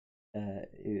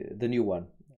 the new one.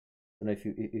 I don't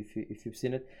know if you've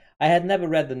seen it. I had never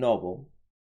read the novel,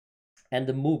 and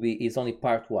the movie is only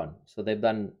part 1. So they've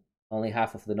done only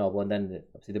half of the novel, and then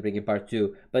obviously they're bringing part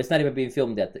 2. But it's not even being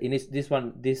filmed yet.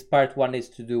 This part 1 needs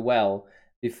to do well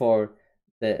before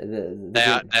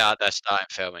they're starting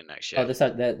filming next year. Oh, it's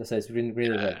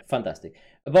really fantastic.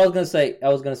 But I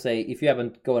was gonna say, if you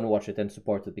haven't, go and watch it and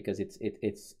support it, because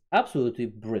it's absolutely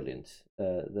brilliant.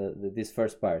 This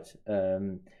first part.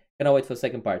 Cannot wait for the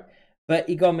second part. But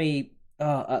it got me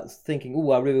thinking,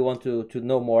 I really want to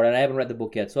know more, and I haven't read the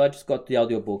book yet, so I just got the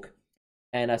audiobook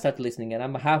and I started listening, and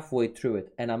I'm halfway through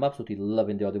it, and I'm absolutely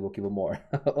loving the audiobook even more.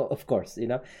 Of course,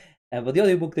 but the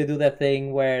audiobook, they do that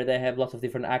thing where they have lots of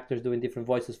different actors doing different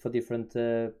voices for different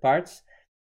parts.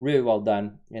 Really well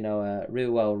done, really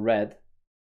well read.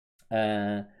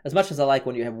 As much as I like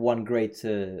when you have one great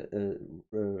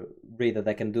reader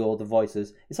that can do all the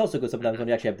voices, it's also good sometimes when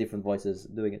you actually have different voices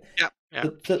doing it. Yeah.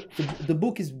 The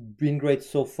book has been great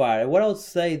so far. And what I'll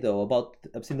say though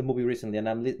I've seen the movie recently, and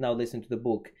I'm now listening to the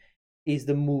book, is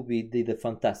the movie did a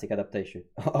fantastic adaptation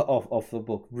of the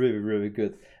book. Really, really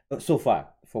good so far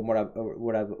from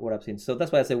what I've seen. So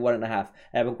that's why I say 1.5. I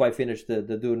haven't quite finished the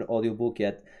Dune audiobook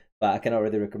yet, but I can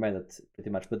already recommend it pretty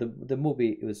much. But the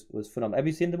movie was phenomenal. Have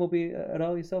you seen the movie at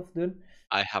all yourself, Dune?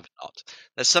 I have not.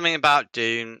 There's something about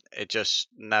Dune. It just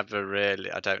never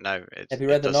really. I don't know. Have you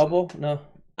read the novel? No.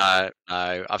 No.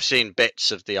 I've seen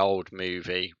bits of the old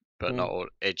movie, but not all.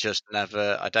 It just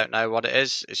never. I don't know what it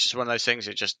is. It's just one of those things.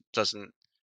 It just doesn't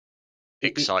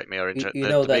excite me or interest. You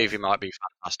know the movie might be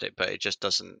fantastic, but it just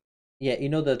doesn't. Yeah, you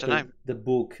know that the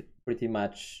book pretty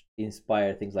much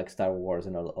inspired things like Star Wars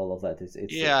and all of that.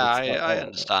 I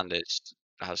understand it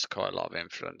has quite a lot of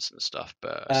influence and stuff,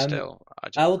 but still,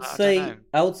 I would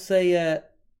say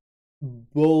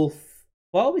both.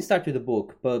 Well, we start with the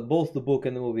book, but both the book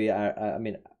and the movie are, I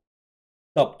mean,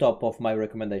 top of my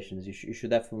recommendations. You should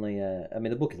definitely. I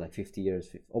mean, the book is like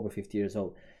over 50 years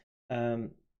old.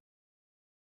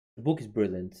 The book is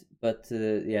brilliant, but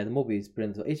the movie is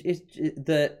brilliant. Give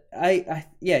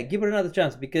it another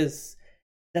chance because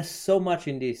there's so much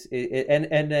in this,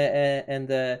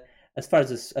 and as far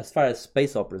as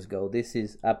space operas go, this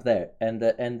is up there, and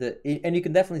you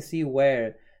can definitely see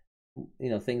where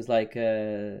things like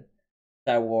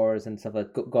Star Wars and stuff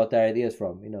like got their ideas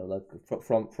from, like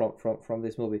from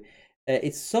this movie.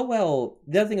 It's so well.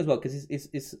 The other thing as well, because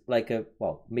it's like a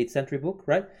mid-century book,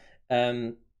 right?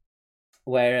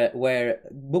 Where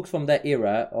books from that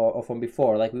era or from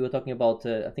before, like we were talking about,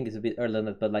 I think it's a bit earlier than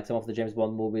that, but like some of the James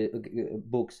Bond movie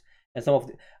books, and some of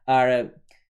are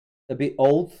a bit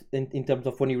old in terms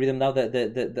of when you read them now.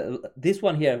 This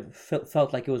one here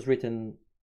felt like it was written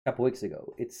a couple weeks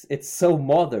ago. It's so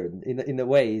modern in a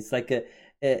way. It's like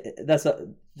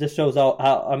just shows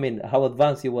how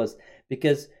advanced it was,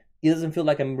 because it doesn't feel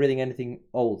like I'm reading anything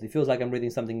old. It feels like I'm reading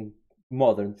something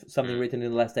modern, something written in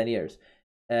the last 10 years.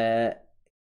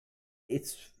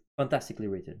 It's fantastically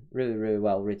written, really, really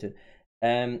well written,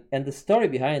 and the story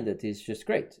behind it is just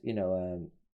great.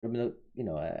 Everyone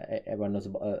knows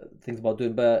about things about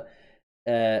Dune, but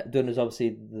Dune is obviously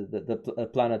the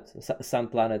planet, sun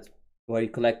planet, where you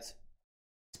collect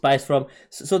spice from.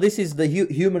 So this is the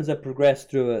humans that progress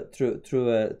through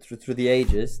the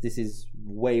ages. This is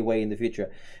way in the future,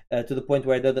 to the point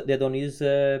where they don't use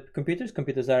computers.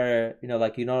 Computers are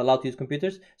like you're not allowed to use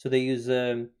computers, so they use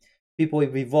people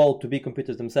have evolved to be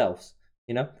computers themselves.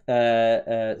 So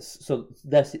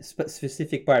that's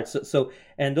specific parts. So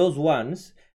and those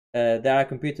ones. There are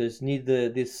computers need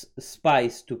this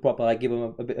spice to properly give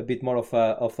them a bit more of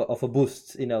a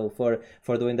boost,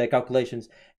 for doing their calculations.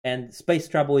 And space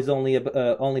travel is only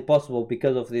possible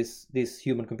because of these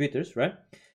human computers, right?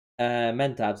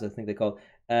 Mentabs, I think they call,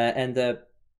 and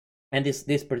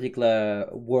this particular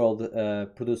world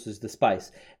produces the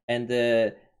spice, and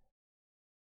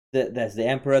there's the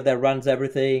emperor that runs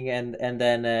everything, and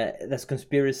then there's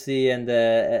conspiracy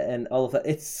and all of that.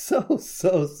 It's so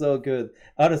good.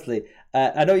 Honestly,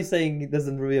 I know you're saying it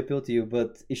doesn't really appeal to you,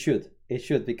 but it should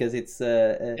because it's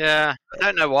I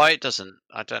don't know why it doesn't.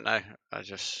 I don't know. I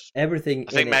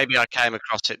think maybe I came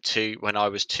across it when I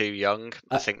was too young.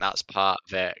 I think that's part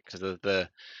of it, because of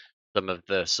some of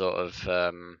the sort of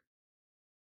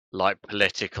like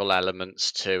political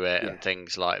elements to it and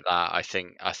things like that. I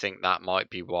think that might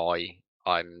be why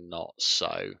I'm not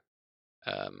so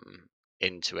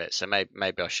into it. So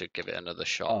maybe I should give it another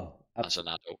shot as an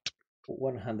adult.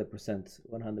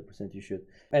 100% you should.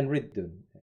 And read Dune.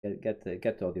 Get the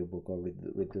audiobook or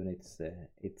read Dune.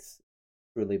 It's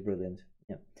really brilliant.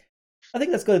 Yeah, I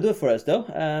think that's gonna do it for us, though.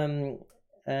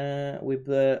 We've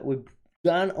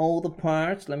done all the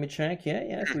parts. Let me check.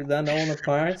 Yes, we've done all the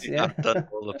parts. Yeah, done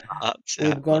all the parts.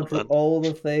 We've gone through all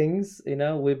the things.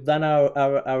 We've done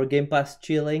our Game Pass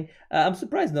chilling. I'm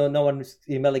surprised no one is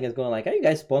emailing us going like, "Are you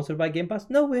guys sponsored by Game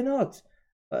Pass?" No, we're not.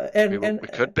 We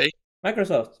could be.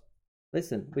 Microsoft,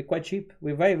 listen, we're quite cheap.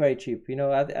 We're very, very cheap.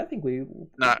 I think we.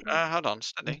 No, hold on,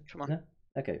 steady. Come on. No?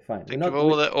 Okay, fine. Think of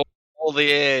all the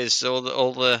years, all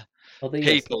the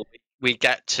people we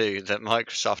get to that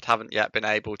Microsoft haven't yet been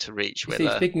able to reach.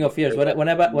 Speaking of years,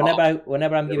 whenever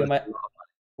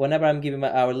I'm giving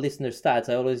our listener stats,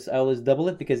 I always double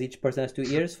it, because each person has 2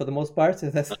 years for the most part.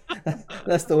 That's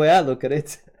the way I look at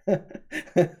it.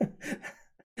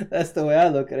 That's the way I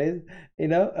look at it.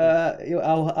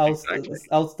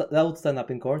 I'll stand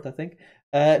up in court, I think.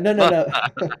 No.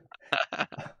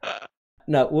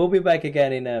 No, we'll be back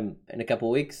again in a couple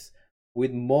of weeks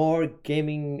with more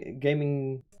gaming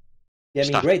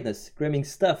greatness, gaming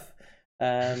stuff.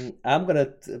 I'm gonna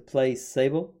play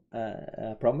Sable.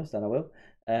 I promise that I will.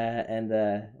 And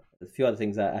a few other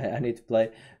things I need to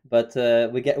play. But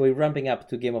we're ramping up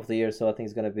to Game of the Year, so I think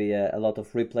it's gonna be a lot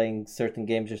of replaying certain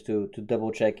games just to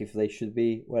double check if they should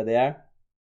be where they are.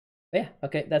 But yeah,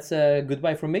 okay, that's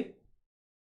goodbye from me.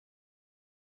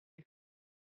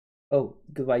 Oh,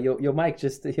 goodbye. Your mic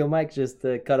just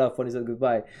cut off when he said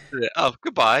goodbye. Oh,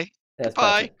 goodbye. That's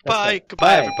Bye. perfect. That's Bye. perfect.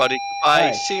 Goodbye, everybody. Goodbye.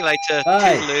 Bye. See you later.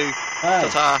 Bye. Toodaloo. Bye.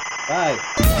 Ta-ta.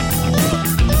 Bye.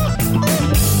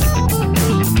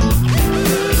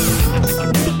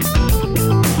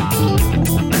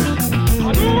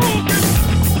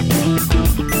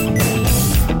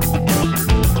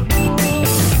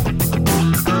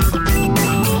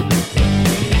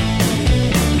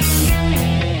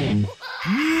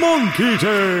 Monkey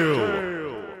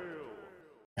Tail.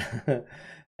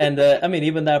 And I mean,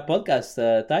 even our podcast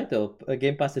title,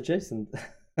 Game Pass Adjacent.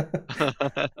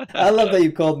 I love that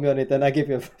you called me on it and I gave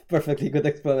you a perfectly good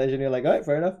explanation. You're like, all right,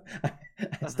 fair enough.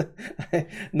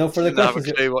 No further Didn't have a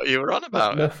questions. clue what you were on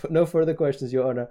about. No further questions, Your Honor.